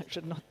 Lord, I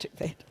should not do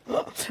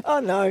that. Oh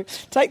no,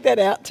 take that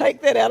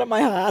out of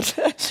my heart.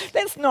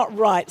 That's not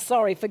right.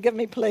 Sorry, forgive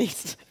me,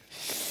 please.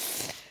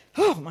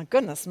 Oh my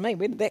goodness me,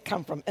 where did that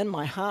come from? In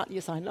my heart?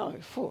 Yes, I know.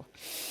 Phew.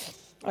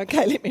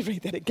 Okay, let me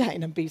read that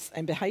again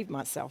and behave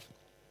myself.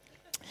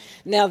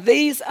 Now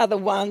these are the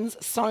ones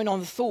sown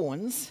on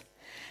thorns.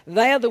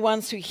 They are the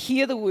ones who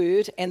hear the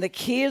word, and the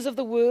cares of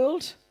the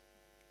world,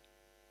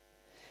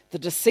 the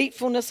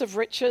deceitfulness of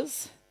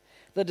riches,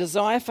 the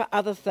desire for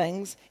other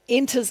things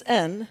enters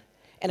in,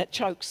 and it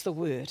chokes the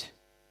word,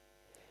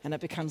 and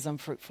it becomes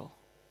unfruitful.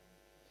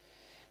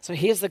 So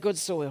here's the good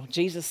soil.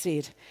 Jesus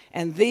said,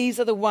 and these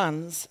are the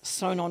ones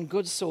sown on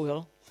good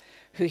soil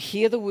who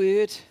hear the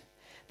word,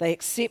 they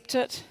accept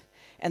it,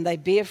 and they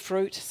bear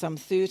fruit, some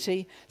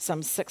 30,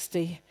 some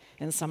 60,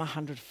 and some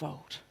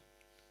 100-fold.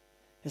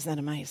 Isn't that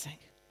amazing?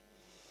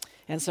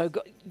 And so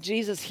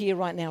Jesus here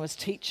right now is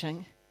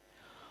teaching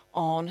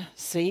on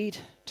seed,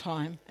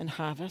 time, and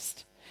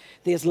harvest.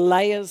 There's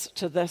layers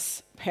to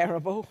this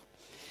parable.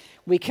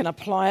 We can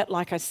apply it,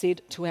 like I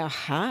said, to our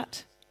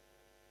heart.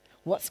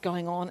 What's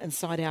going on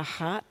inside our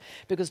heart?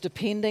 Because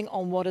depending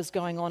on what is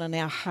going on in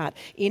our heart,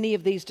 any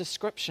of these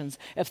descriptions,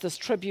 if there's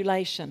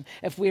tribulation,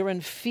 if we're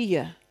in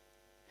fear,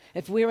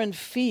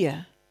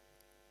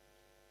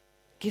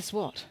 guess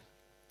what?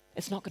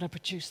 It's not going to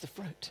produce the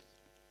fruit.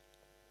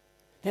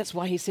 That's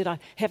why he said, I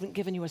haven't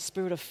given you a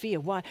spirit of fear.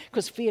 Why?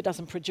 Because fear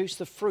doesn't produce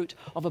the fruit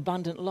of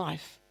abundant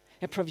life.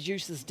 It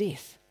produces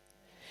death.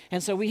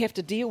 And so we have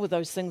to deal with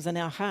those things in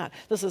our heart.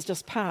 This is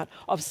just part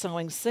of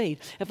sowing seed.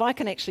 If I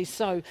can actually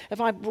sow,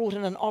 if I brought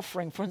in an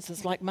offering, for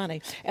instance, like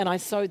money, and I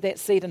sowed that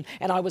seed and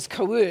I was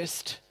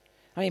coerced.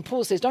 I mean,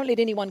 Paul says, don't let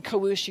anyone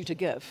coerce you to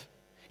give.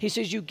 He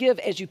says, you give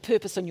as you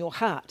purpose in your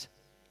heart,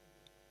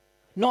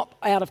 not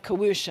out of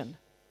coercion.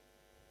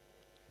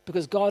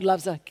 Because God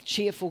loves a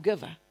cheerful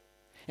giver.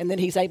 And then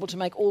he's able to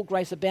make all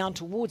grace abound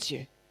towards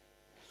you.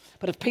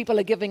 But if people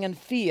are giving in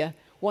fear,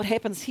 what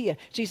happens here?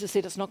 Jesus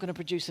said it's not going to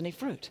produce any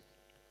fruit.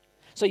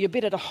 So you're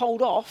better to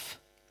hold off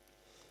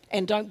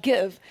and don't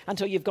give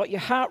until you've got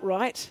your heart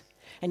right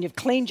and you've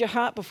cleaned your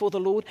heart before the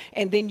Lord,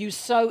 and then you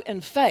sow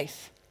in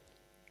faith.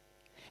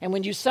 And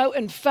when you sow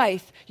in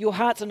faith, your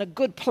heart's in a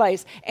good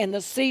place, and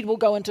the seed will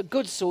go into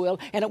good soil,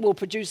 and it will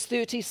produce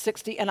 30,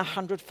 60, and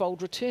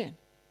 100-fold return.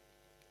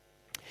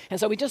 And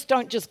so we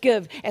don't just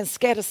give and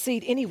scatter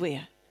seed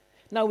anywhere.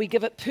 No, we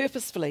give it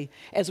purposefully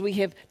as we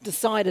have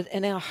decided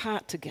in our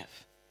heart to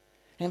give.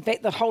 In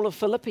fact, the whole of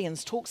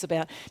Philippians talks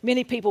about,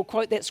 many people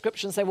quote that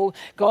scripture and say, well,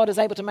 God is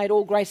able to make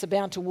all grace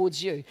abound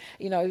towards you.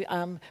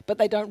 But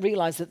they don't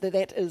realize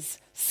that is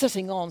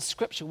sitting on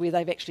scripture where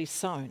they've actually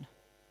sown.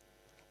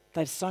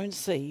 They've sown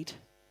seed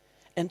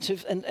in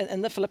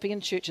the Philippian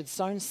church, had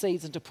sown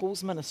seeds into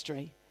Paul's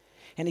ministry.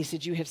 And he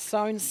said, you have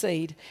sown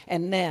seed,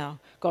 and now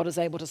God is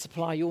able to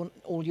supply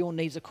all your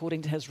needs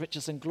according to his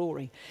riches and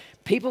glory.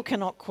 People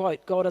cannot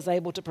quote, God is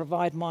able to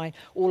provide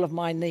all of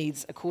my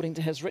needs according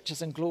to his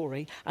riches and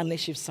glory,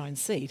 unless you've sown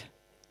seed.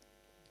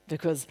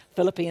 Because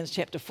Philippians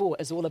chapter 4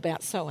 is all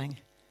about sowing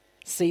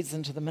seeds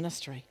into the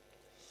ministry.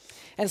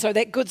 And so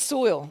that good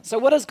soil. So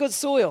what is good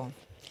soil?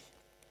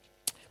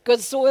 Good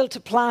soil to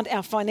plant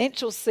our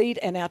financial seed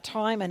and our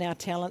time and our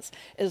talents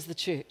is the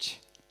church.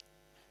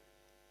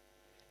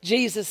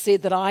 Jesus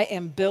said that I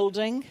am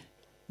building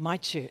my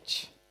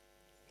church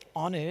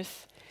on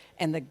earth,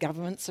 and the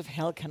governments of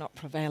hell cannot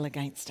prevail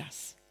against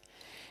us.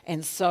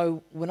 And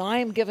so when I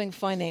am giving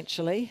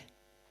financially,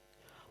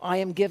 I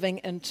am giving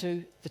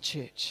into the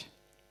church.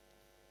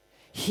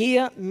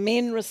 Here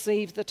men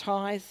receive the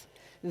tithe.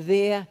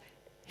 There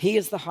he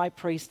is the high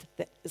priest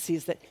that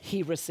says that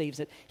he receives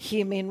it.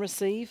 Here men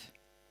receive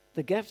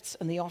the gifts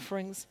and the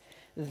offerings.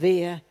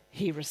 There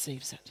he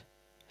receives it.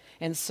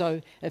 And so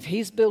if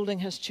he's building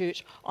his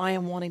church, I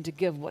am wanting to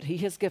give what he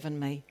has given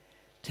me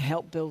to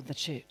help build the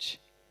church.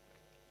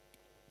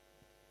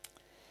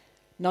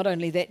 Not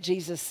only that,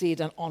 Jesus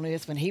said on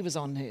earth, when he was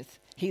on earth,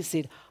 he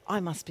said, I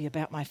must be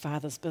about my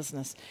Father's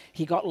business.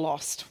 He got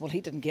lost. Well,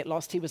 he didn't get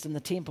lost. He was in the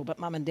temple, but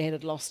Mum and Dad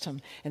had lost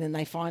him. And then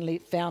they finally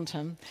found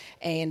him,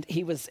 and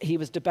he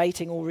was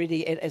debating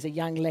already as a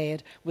young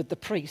lad with the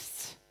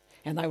priests.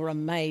 And they were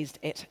amazed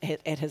at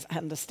his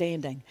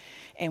understanding.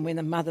 And when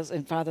the mothers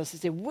and fathers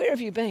said, where have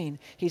you been?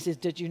 He says,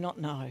 did you not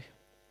know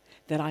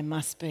that I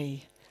must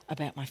be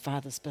about my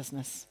Father's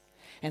business?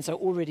 And so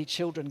already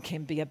children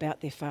can be about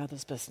their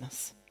Father's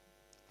business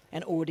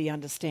and already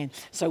understand.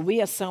 So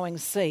we are sowing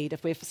seed.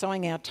 If we're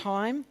sowing our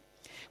time,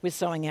 we're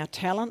sowing our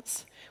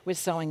talents, we're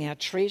sowing our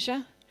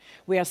treasure.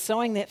 We are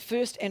sowing that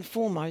first and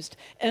foremost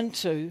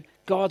into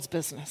God's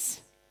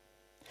business,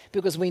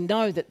 because we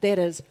know that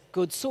is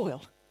good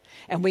soil.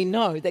 And we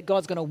know that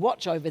God's going to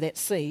watch over that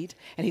seed,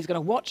 and he's going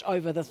to watch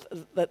over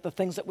the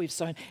things that we've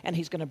sown, and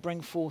he's going to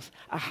bring forth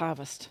a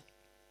harvest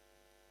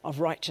of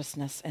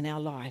righteousness in our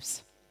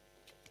lives.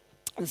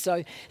 And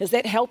so, is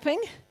that helping?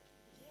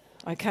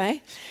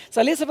 Okay,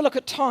 so let's have a look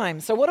at time.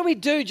 So what do we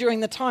do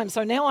during the time?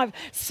 So now I've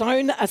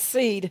sown a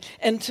seed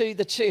into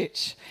the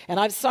church, and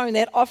I've sown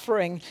that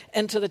offering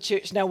into the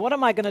church. Now what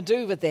am I going to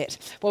do with that?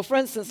 Well, for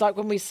instance, like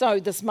when we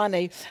sowed this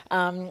money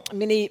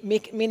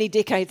many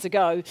decades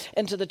ago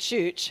into the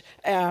church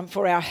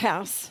for our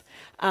house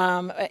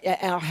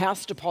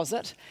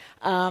deposit,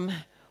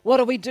 what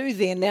do we do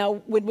then? Now,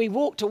 when we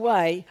walked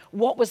away,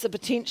 what was the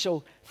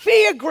potential?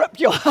 Fear gripped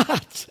your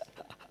heart.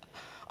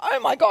 Oh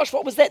my gosh,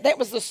 what was that? That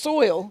was the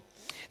soil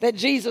that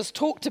Jesus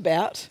talked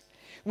about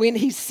when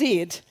he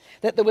said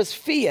that there was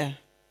fear.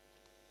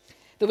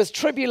 There was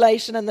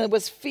tribulation and there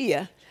was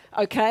fear,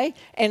 okay?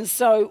 And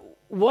so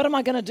what am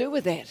I going to do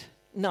with that?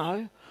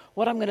 No,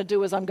 what I'm going to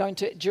do is I'm going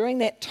to, during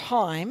that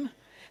time,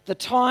 the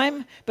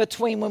time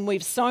between when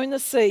we've sown the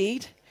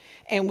seed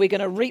and we're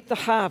going to reap the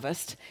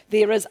harvest,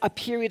 there is a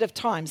period of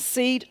time,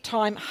 seed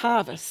time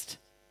harvest.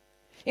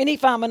 Any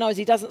farmer knows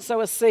he doesn't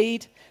sow a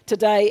seed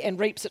today and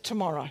reaps it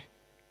tomorrow.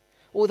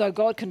 Although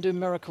God can do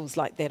miracles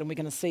like that, and we're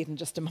going to see it in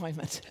just a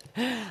moment.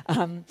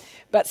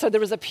 But so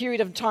there is a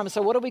period of time.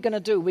 So what are we going to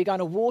do? We're going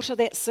to water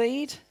that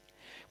seed.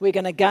 We're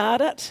going to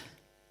guard it.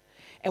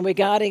 And we're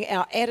guarding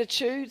our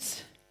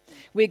attitudes.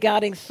 We're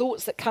guarding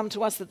thoughts that come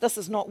to us that this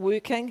is not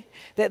working,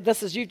 that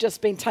this is, you've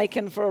just been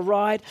taken for a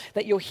ride,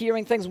 that you're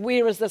hearing things.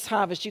 Where is this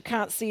harvest? You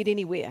can't see it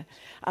anywhere.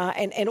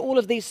 And all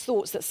of these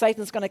thoughts that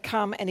Satan's going to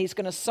come and he's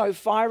going to sow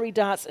fiery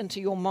darts into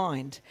your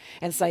mind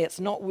and say it's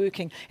not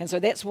working. And so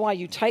that's why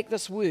you take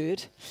this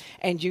word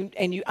and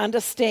you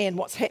understand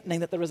what's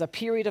happening, that there is a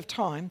period of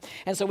time.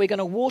 And so we're going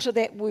to water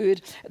that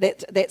word,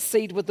 that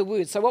seed with the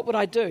word. So what would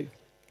I do?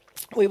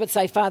 We would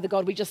say, Father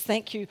God, we just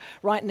thank you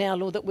right now,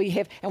 Lord, that we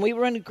have, and we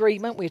were in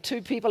agreement, where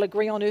two people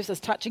agree on earth as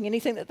touching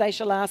anything that they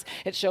shall ask,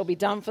 it shall be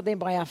done for them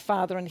by our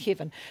Father in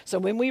heaven. So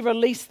when we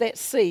released that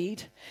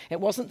seed,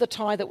 it wasn't the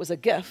tithe, it was a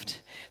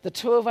gift. The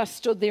two of us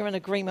stood there in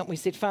agreement. We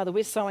said, Father,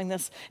 we're sowing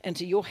this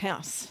into your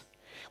house.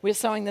 We're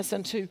sowing this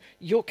into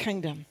your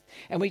kingdom.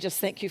 And we just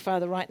thank you,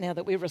 Father, right now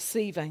that we're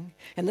receiving,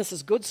 and this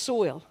is good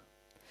soil.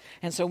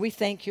 And so we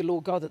thank you,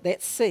 Lord God,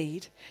 that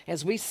seed,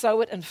 as we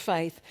sow it in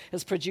faith,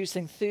 is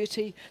producing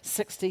 30,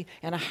 60,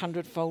 and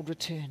 100-fold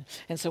return.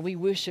 And so we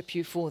worship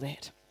you for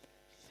that.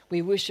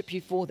 We worship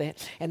you for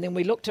that. And then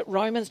we looked at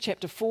Romans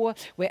chapter 4,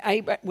 where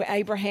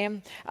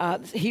Abraham,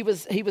 he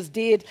was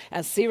dead,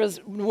 and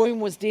Sarah's womb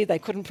was dead. They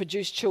couldn't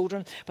produce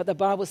children. But the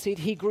Bible said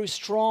he grew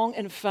strong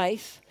in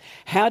faith.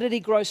 How did he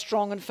grow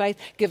strong in faith?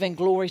 Giving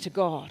glory to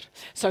God.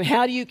 So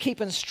how do you keep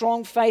in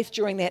strong faith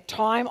during that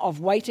time of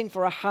waiting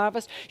for a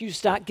harvest? You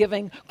start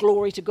giving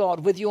glory to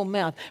God with your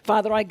mouth.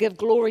 Father, I give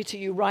glory to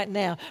you right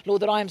now,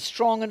 Lord, that I am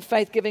strong in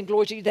faith, giving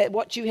glory to you, that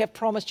what you have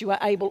promised you are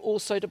able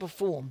also to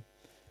perform.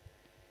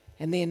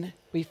 And then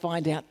we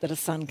find out that a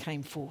son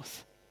came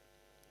forth.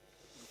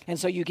 And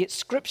so you get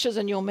scriptures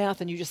in your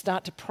mouth and you just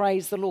start to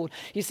praise the Lord.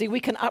 You see,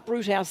 we can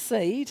uproot our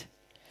seed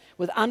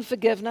with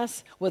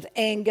unforgiveness, with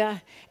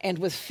anger, and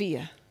with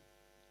fear.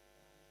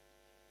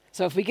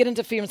 So if we get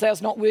into fear and say, oh,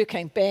 it's not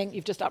working, bang,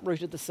 you've just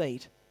uprooted the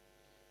seed.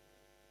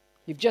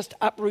 You've just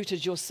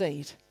uprooted your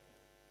seed.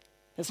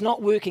 It's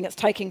not working, it's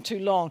taking too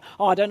long.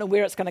 Oh, I don't know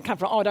where it's going to come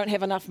from. Oh, I don't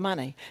have enough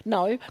money.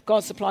 No,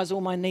 God supplies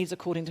all my needs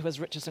according to his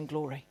riches and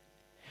glory.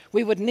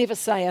 We would never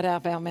say out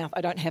of our mouth,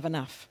 I don't have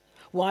enough.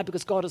 Why?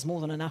 Because God is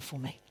more than enough for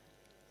me.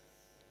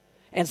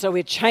 And so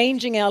we're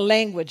changing our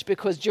language,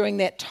 because during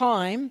that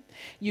time,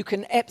 you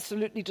can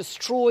absolutely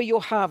destroy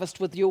your harvest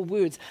with your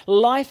words.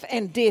 Life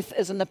and death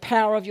is in the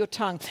power of your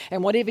tongue.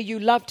 And whatever you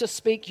love to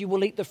speak, you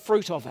will eat the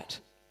fruit of it.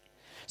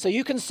 So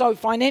you can sow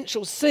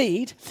financial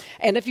seed,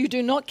 and if you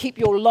do not keep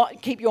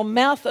your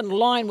mouth in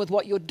line with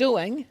what you're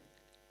doing,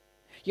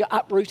 you're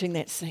uprooting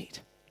that seed.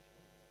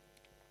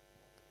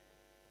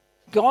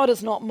 God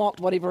is not mocked.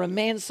 Whatever a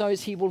man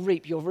sows, he will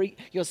reap.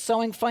 You're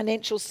sowing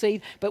financial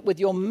seed, but with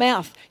your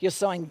mouth, you're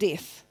sowing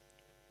death.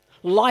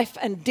 Life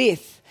and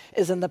death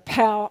is in the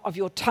power of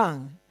your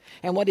tongue.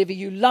 And whatever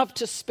you love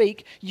to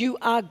speak, you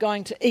are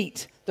going to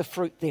eat the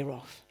fruit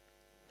thereof.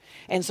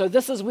 And so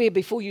this is where,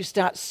 before you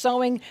start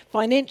sowing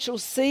financial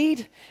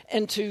seed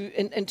into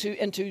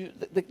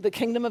the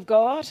kingdom of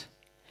God,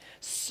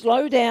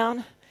 slow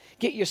down,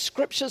 get your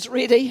scriptures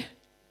ready.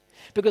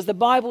 Because the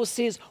Bible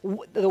says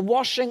the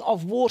washing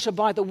of water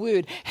by the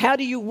word. How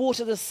do you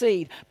water the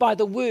seed? By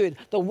the word.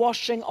 The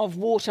washing of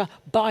water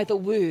by the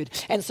word.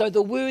 And so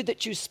the word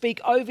that you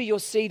speak over your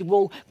seed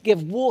will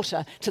give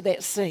water to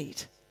that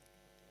seed.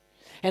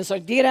 And so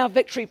get our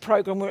victory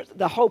program, where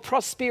the whole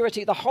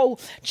prosperity, the whole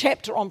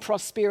chapter on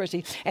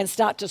prosperity, and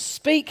start to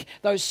speak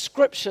those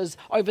scriptures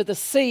over the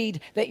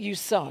seed that you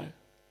sow.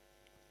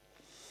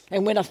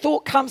 And when a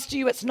thought comes to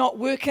you, it's not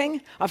working,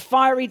 a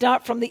fiery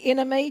dart from the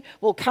enemy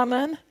will come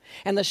in.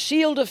 And the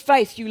shield of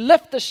faith, you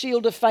lift the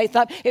shield of faith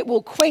up, it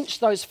will quench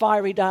those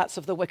fiery darts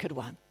of the wicked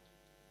one.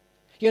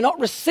 You're not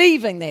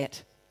receiving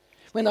that.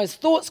 When those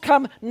thoughts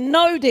come,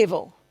 no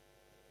devil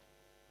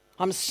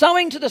I'm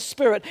sowing to the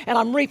Spirit and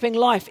I'm reaping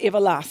life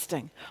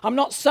everlasting. I'm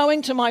not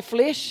sowing to my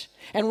flesh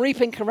and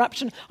reaping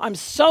corruption. I'm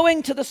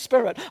sowing to the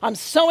Spirit. I'm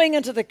sowing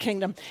into the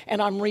kingdom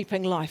and I'm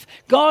reaping life.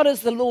 God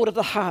is the Lord of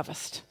the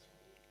harvest.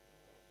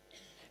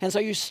 And so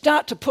you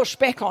start to push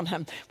back on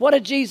him. What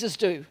did Jesus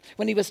do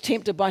when he was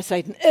tempted by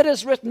Satan? It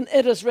is written,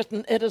 it is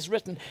written, it is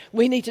written.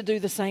 We need to do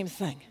the same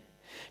thing.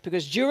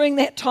 Because during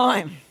that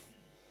time,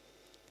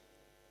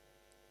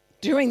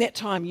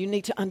 you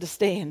need to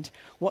understand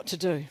what to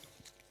do.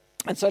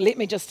 And so let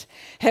me just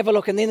have a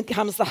look, and then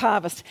comes the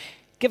harvest.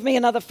 Give me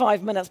another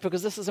 5 minutes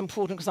because this is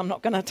important, because I'm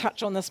not going to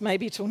touch on this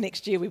maybe till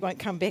next year. We won't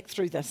come back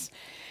through this.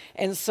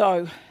 And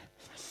so,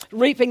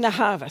 reaping the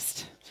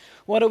harvest.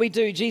 What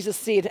do? Jesus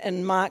said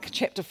in Mark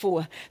chapter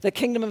 4, the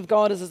kingdom of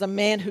God is as a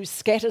man who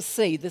scatters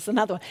seed. There's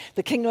another one.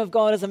 The kingdom of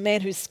God is a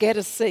man who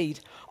scatters seed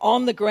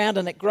on the ground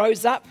and it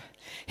grows up.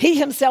 He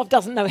himself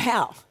doesn't know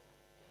how.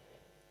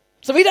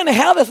 So we don't know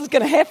how this is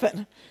going to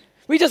happen.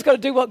 We just got to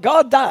do what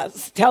God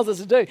tells us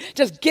to do.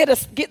 Just get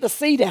the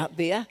seed out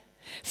there,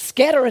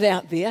 scatter it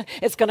out there.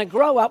 It's going to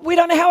grow up. We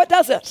don't know how it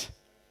does it.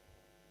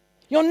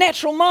 Your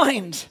natural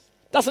mind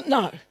doesn't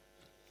know.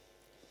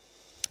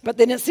 But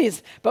then it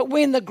says, but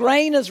when the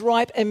grain is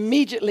ripe,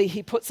 immediately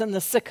he puts in the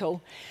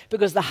sickle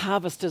because the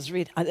harvest is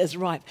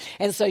ripe.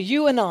 And so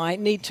you and I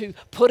need to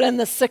put in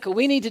the sickle.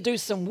 We need to do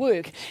some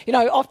work. You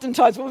know,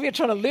 oftentimes when we were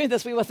trying to learn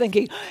this, we were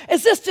thinking,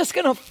 is this just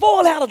going to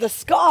fall out of the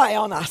sky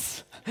on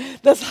us?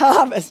 This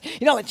harvest.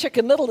 You know, like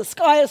Chicken Little, the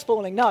sky is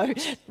falling. No,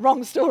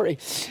 wrong story.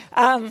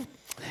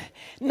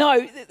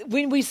 No,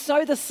 when we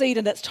sow the seed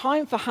and it's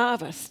time for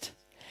harvest,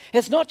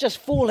 it's not just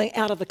falling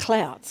out of the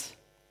clouds.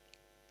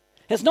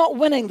 It's not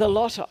winning the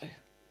lotto.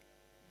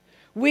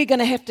 We're going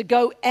to have to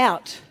go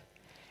out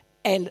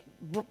and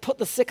put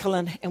the sickle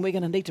in, and we're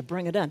going to need to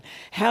bring it in.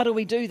 How do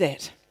we do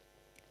that?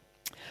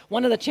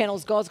 One of the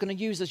channels God's going to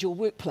use is your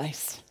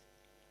workplace.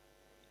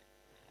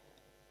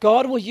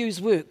 God will use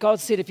work.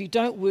 God said, if you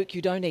don't work,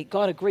 you don't eat.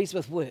 God agrees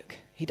with work.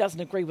 He doesn't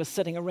agree with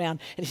sitting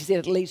around, and he said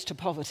it leads to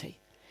poverty.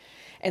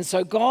 And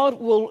so God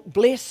will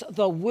bless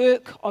the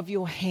work of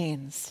your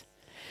hands.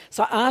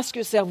 So ask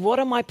yourself, what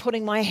am I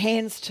putting my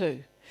hands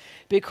to?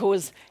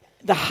 Because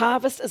the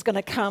harvest is going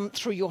to come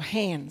through your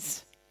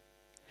hands,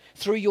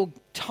 through your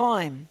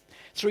time,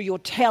 through your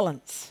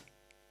talents.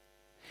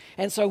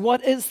 And so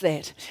what is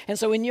that? And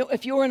so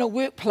if you're in a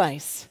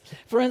workplace,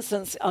 for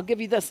instance, I'll give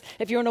you this.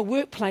 If you're in a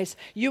workplace,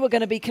 you are going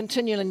to be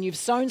continual, and you've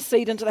sown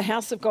seed into the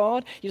house of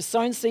God. You've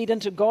sown seed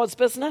into God's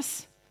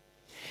business.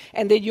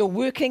 And then you're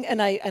working in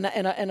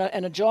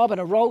a job, in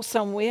a role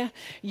somewhere.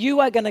 You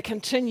are going to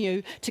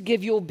continue to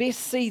give your best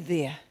seed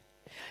there.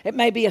 It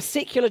may be a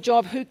secular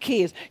job, who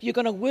cares? You're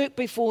going to work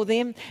before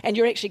them, and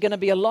you're actually going to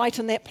be a light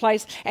in that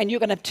place, and you're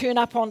going to turn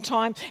up on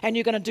time, and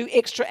you're going to do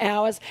extra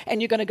hours,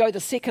 and you're going to go the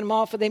second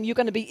mile for them. You're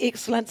going to be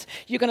excellent.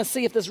 You're going to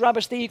see if there's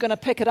rubbish there. You're going to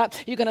pick it up.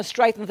 You're going to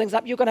straighten things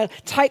up. You're going to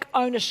take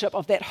ownership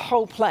of that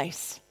whole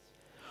place.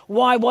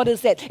 Why? What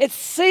is that? It's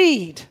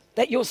seed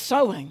that you're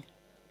sowing.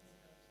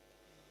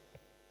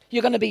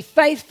 You're going to be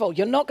faithful.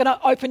 You're not going to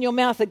open your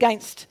mouth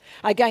against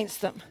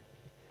them.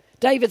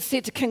 David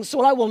said to King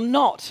Saul, I will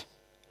not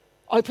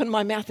open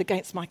my mouth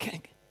against my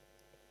king.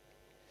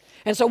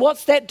 And so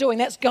what's that doing?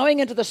 That's going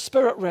into the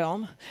spirit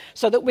realm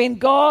so that when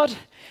God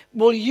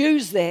will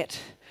use that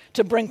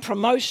to bring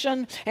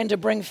promotion and to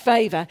bring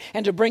favor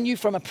and to bring you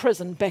from a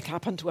prison back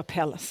up into a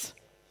palace.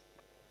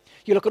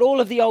 You look at all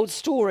of the old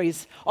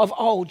stories of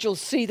old, you'll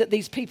see that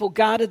these people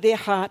guarded their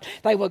heart.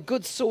 They were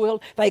good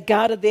soil. They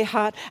guarded their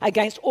heart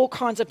against all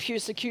kinds of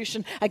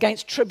persecution,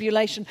 against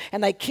tribulation,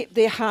 and they kept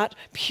their heart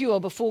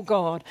pure before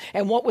God.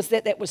 And what was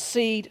that? That was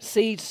seed,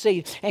 seed,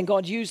 seed. And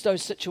God used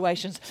those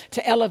situations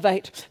to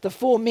elevate the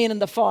four men in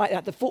the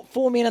fire.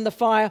 Four men in the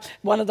fire,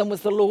 one of them was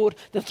the Lord.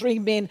 The three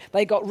men,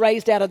 they got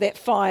raised out of that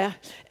fire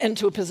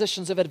into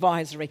positions of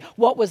advisory.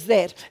 What was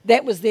that?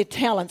 That was their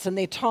talents and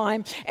their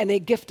time and their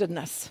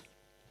giftedness.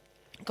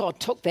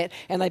 God took that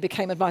and they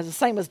became advisors.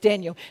 Same as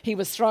Daniel. He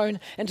was thrown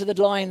into the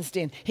lion's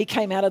den. He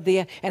came out of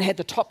there and had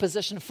the top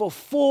position for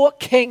 4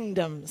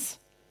 kingdoms.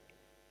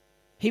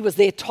 He was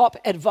their top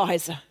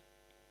advisor.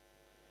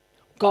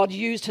 God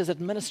used his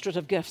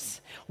administrative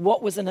gifts.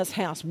 What was in his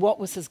house? What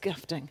was his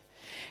gifting?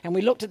 And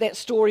we looked at that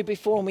story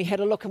before, and we had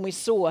a look and we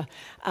saw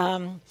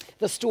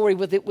the story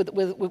with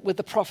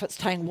the prophets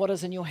saying, what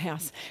is in your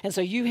house? And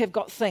so you have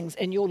got things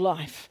in your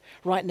life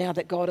right now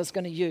that God is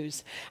going to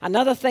use.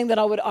 Another thing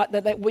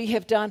that we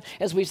have done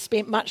is we've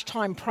spent much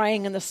time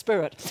praying in the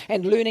Spirit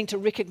and learning to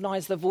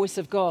recognize the voice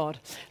of God,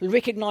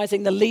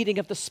 recognizing the leading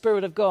of the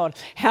Spirit of God.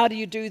 How do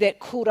you do that?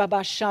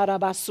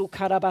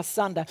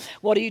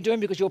 What are you doing?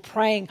 Because you're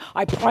praying.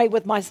 I pray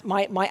with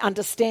my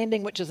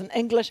understanding, which is in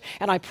English,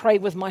 and I pray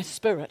with my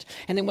spirit.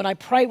 And then when I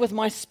pray with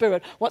my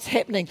spirit, what's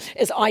happening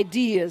is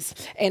ideas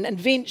and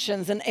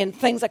inventions and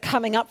things are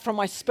coming up from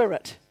my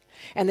spirit.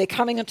 And they're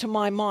coming into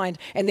my mind.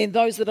 And then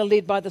those that are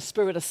led by the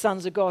Spirit are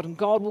sons of God. And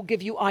God will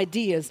give you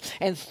ideas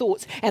and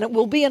thoughts. And it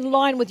will be in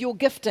line with your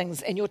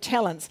giftings and your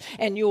talents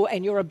and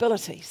your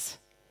abilities.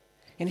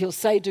 And he'll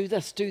say, do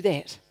this, do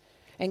that.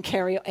 and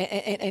carry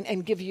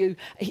and give you.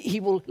 He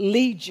will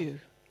lead you.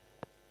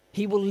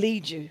 He will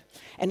lead you,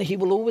 and he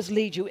will always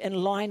lead you in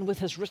line with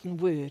his written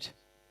word.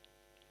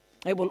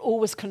 It will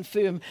always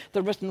confirm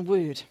the written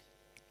word.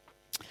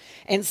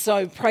 And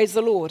so, praise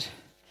the Lord.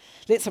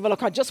 Let's have a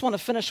look. I just want to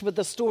finish with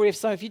the story of,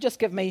 so if you just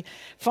give me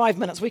 5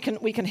 minutes, we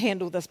can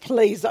handle this,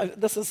 please.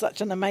 This is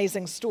such an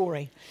amazing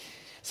story.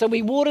 So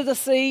we water the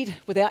seed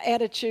with our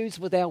attitudes,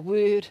 with our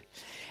word,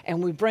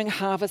 and we bring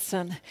harvests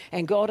in,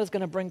 and God is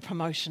going to bring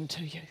promotion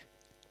to you.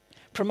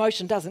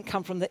 Promotion doesn't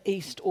come from the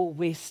east or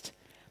west,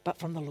 but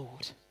from the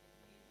Lord.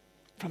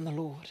 From the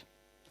Lord.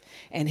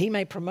 And he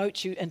may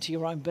promote you into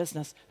your own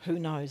business. Who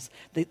knows?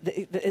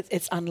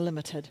 It's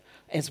unlimited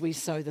as we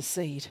sow the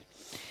seed.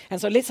 And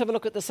so let's have a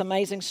look at this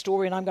amazing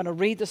story, and I'm going to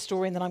read the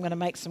story and then I'm going to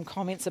make some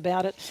comments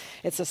about it.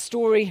 It's a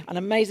story, an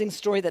amazing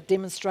story that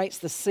demonstrates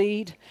the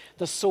seed,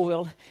 the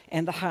soil,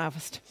 and the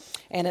harvest.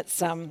 And it's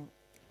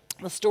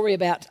the story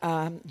about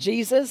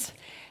Jesus,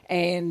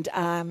 and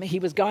he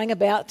was going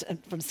about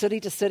from city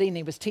to city, and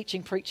he was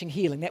teaching, preaching,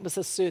 healing. That was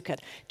his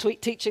circuit,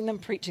 teaching them,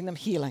 preaching them,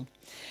 healing.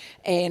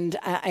 And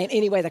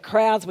anyway, the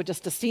crowds were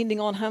just descending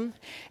on him.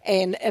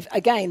 And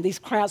again, these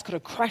crowds could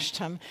have crushed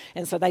him.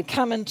 And so they'd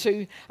come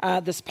into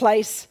this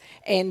place,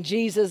 and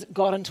Jesus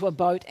got into a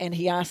boat, and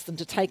he asked them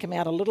to take him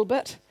out a little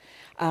bit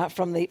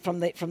from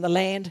the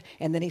land,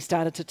 and then he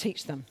started to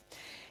teach them.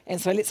 And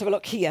so let's have a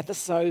look here.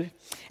 So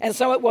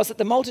it was that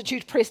the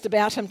multitude pressed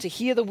about him to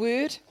hear the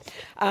word,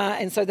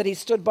 and so that he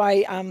stood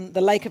by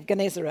the lake of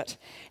Gennesaret.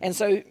 And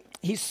so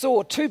he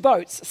saw 2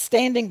 boats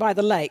standing by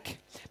the lake,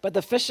 but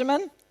the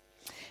fishermen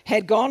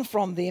had gone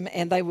from them,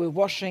 and they were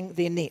washing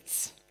their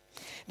nets.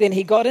 Then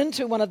he got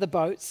into one of the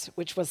boats,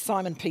 which was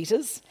Simon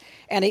Peter's,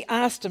 and he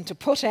asked him to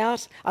put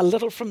out a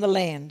little from the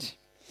land.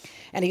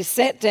 And he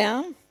sat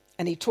down,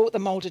 and he taught the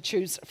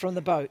multitudes from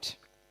the boat.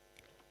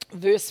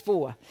 Verse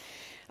 4.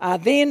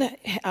 Then,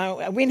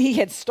 when he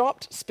had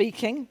stopped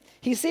speaking,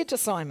 he said to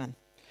Simon,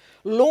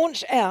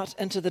 "Launch out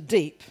into the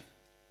deep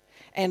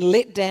and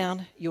let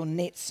down your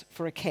nets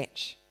for a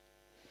catch."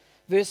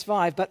 Verse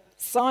 5, but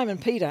Simon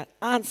Peter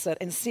answered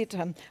and said to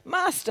him,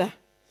 "Master,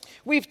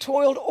 we've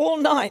toiled all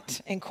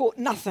night and caught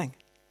nothing.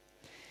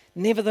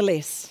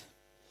 Nevertheless,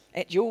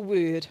 at your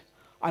word,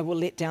 I will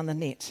let down the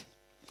net."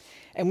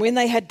 And when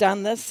they had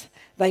done this,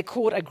 they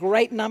caught a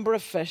great number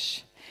of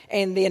fish,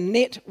 and their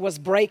net was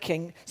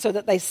breaking, so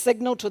that they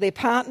signaled to their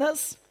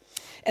partners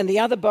in the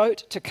other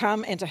boat to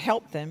come and to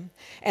help them.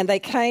 And they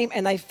came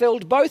and they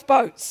filled both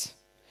boats,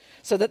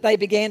 so that they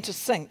began to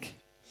sink.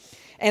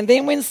 And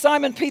then when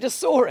Simon Peter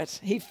saw it,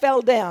 he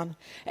fell down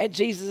at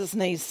Jesus'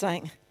 knees,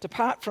 saying,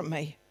 "Depart from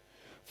me,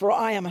 for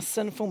I am a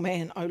sinful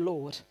man, O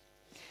Lord."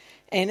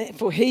 And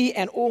for he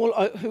and all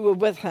who were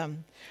with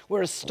him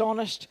were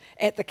astonished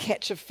at the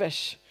catch of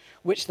fish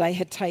which they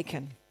had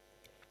taken.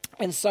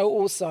 And so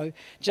also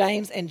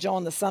James and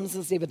John, the sons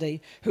of Zebedee,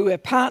 who were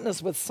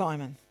partners with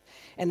Simon.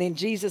 And then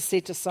Jesus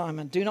said to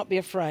Simon, "Do not be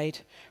afraid.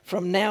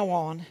 From now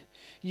on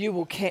you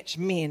will catch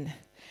men."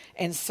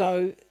 And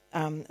so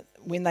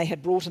when they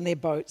had brought in their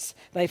boats,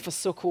 they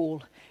forsook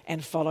all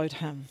and followed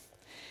him.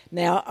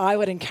 Now, I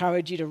would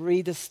encourage you to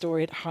read this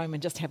story at home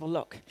and just have a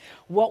look.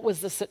 What was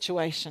the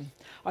situation?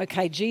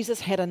 Okay,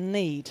 Jesus had a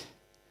need.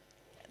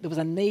 There was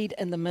a need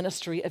in the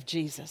ministry of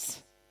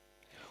Jesus.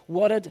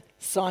 What did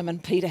Simon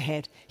Peter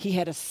had? He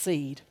had a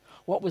seed.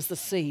 What was the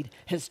seed?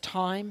 His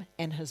time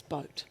and his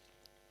boat.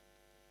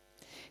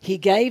 He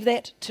gave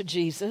that to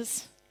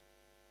Jesus.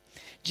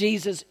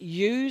 Jesus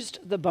used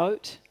the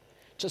boat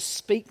to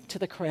speak to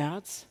the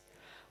crowds.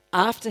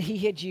 After he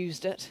had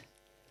used it,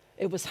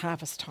 it was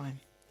harvest time.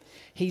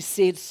 He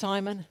said,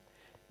 "Simon,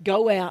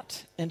 go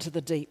out into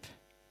the deep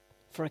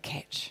for a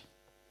catch."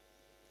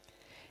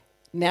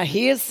 Now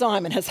here's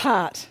Simon, his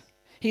heart.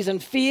 He's in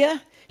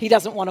fear. He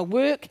doesn't want to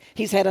work.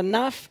 He's had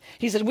enough.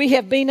 He said, "We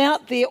have been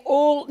out there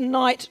all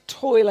night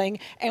toiling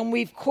and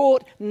we've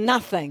caught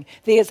nothing.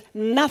 There's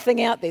nothing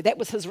out there." That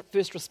was his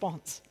first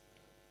response.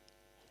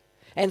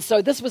 And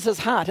so this was his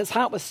heart. His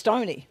heart was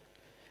stony.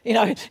 You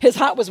know, his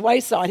heart was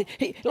wayside.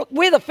 Look,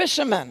 we're the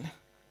fishermen,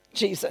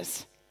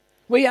 Jesus.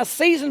 We are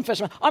seasoned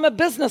fishermen. I'm a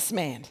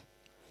businessman.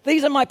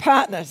 These are my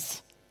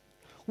partners.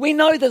 We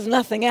know there's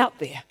nothing out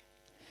there.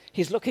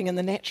 He's looking in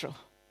the natural.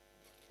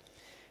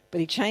 But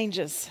he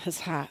changes his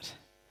heart.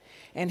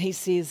 And he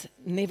says,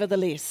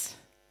 "Nevertheless,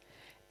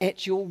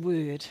 at your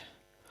word,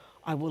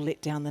 I will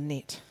let down the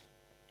net."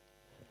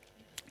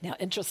 Now,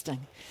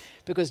 interesting,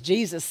 because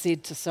Jesus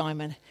said to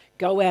Simon,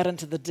 "Go out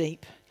into the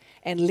deep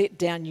and let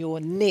down your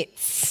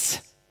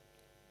nets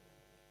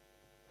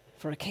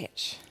for a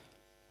catch."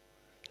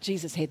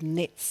 Jesus had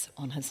nets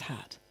on his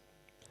heart,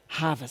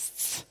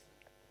 harvests.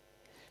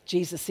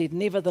 Jesus said,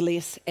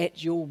 "Nevertheless,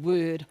 at your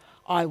word,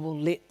 I will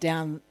let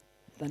down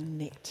the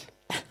net."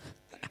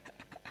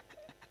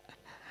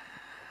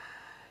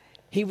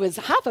 He was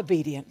half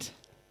obedient,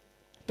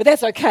 but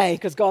that's okay,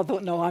 because God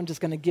thought, "No, I'm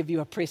just going to give you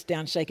a pressed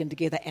down, shaken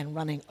together, and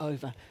running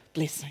over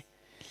blessing."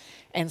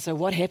 And so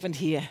what happened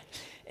here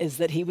is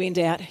that he went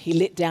out, he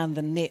let down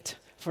the net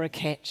for a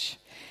catch,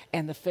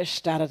 and the fish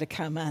started to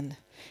come in.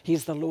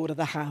 He's the Lord of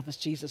the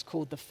harvest. Jesus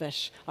called the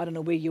fish. I don't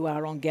know where you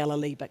are on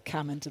Galilee, but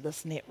come into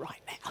this net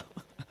right now.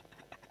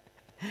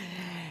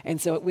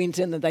 And so it went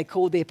in and they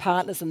called their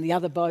partners in the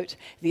other boat.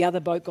 The other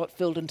boat got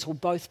filled until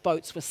both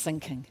boats were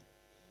sinking.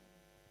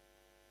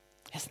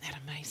 Isn't that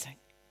amazing?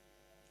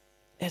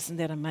 Isn't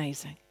that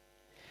amazing?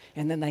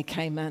 And then they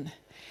came in.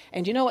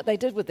 And you know what they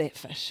did with that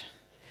fish?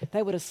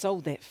 They would have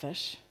sold that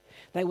fish.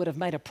 They would have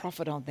made a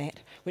profit on that,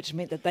 which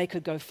meant that they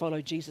could go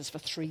follow Jesus for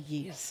 3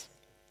 years.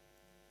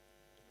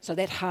 So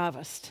that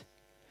harvest,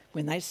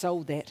 when they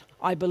sold that,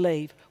 I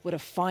believe, would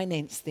have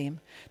financed them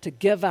to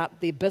give up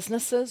their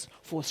businesses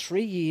for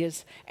 3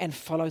 years and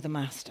follow the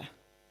master.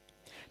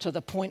 To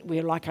the point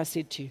where, like I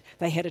said to you,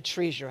 they had a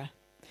treasurer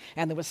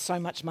and there was so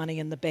much money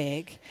in the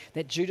bag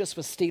that Judas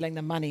was stealing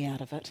the money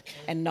out of it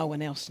and no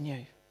one else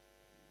knew.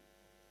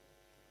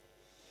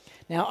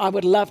 Now, I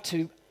would love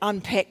to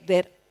unpack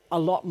that a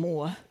lot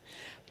more,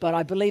 but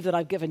I believe that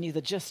I've given you the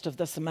gist of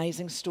this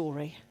amazing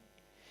story,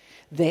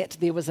 that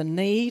there was a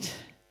need.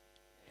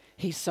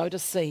 He sowed a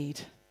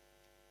seed,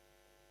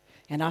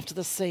 and after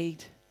the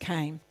seed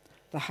came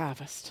the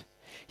harvest.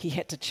 He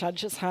had to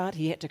judge his heart,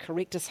 he had to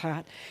correct his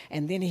heart,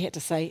 and then he had to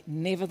say,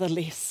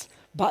 nevertheless,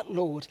 but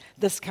Lord,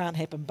 this can't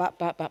happen,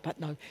 but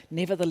no,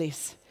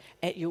 nevertheless,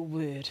 at your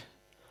word,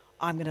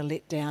 I'm going to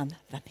let down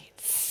the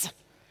nets.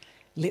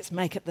 Let's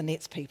make it the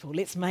nets, people.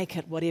 Let's make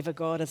it whatever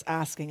God is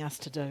asking us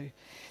to do.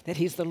 That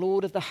he's the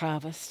Lord of the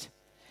harvest,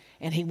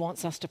 and he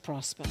wants us to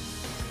prosper.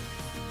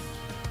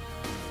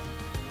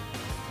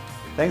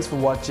 Thanks for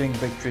watching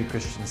Victory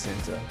Christian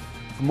Center.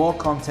 For more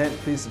content,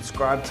 please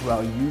subscribe to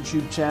our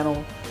YouTube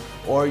channel,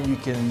 or you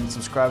can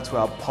subscribe to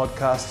our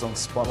podcasts on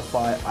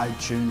Spotify,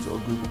 iTunes, or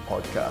Google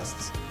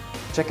Podcasts.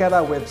 Check out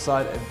our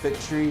website at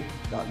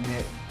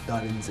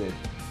victory.net.nz.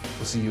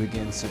 We'll see you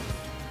again soon.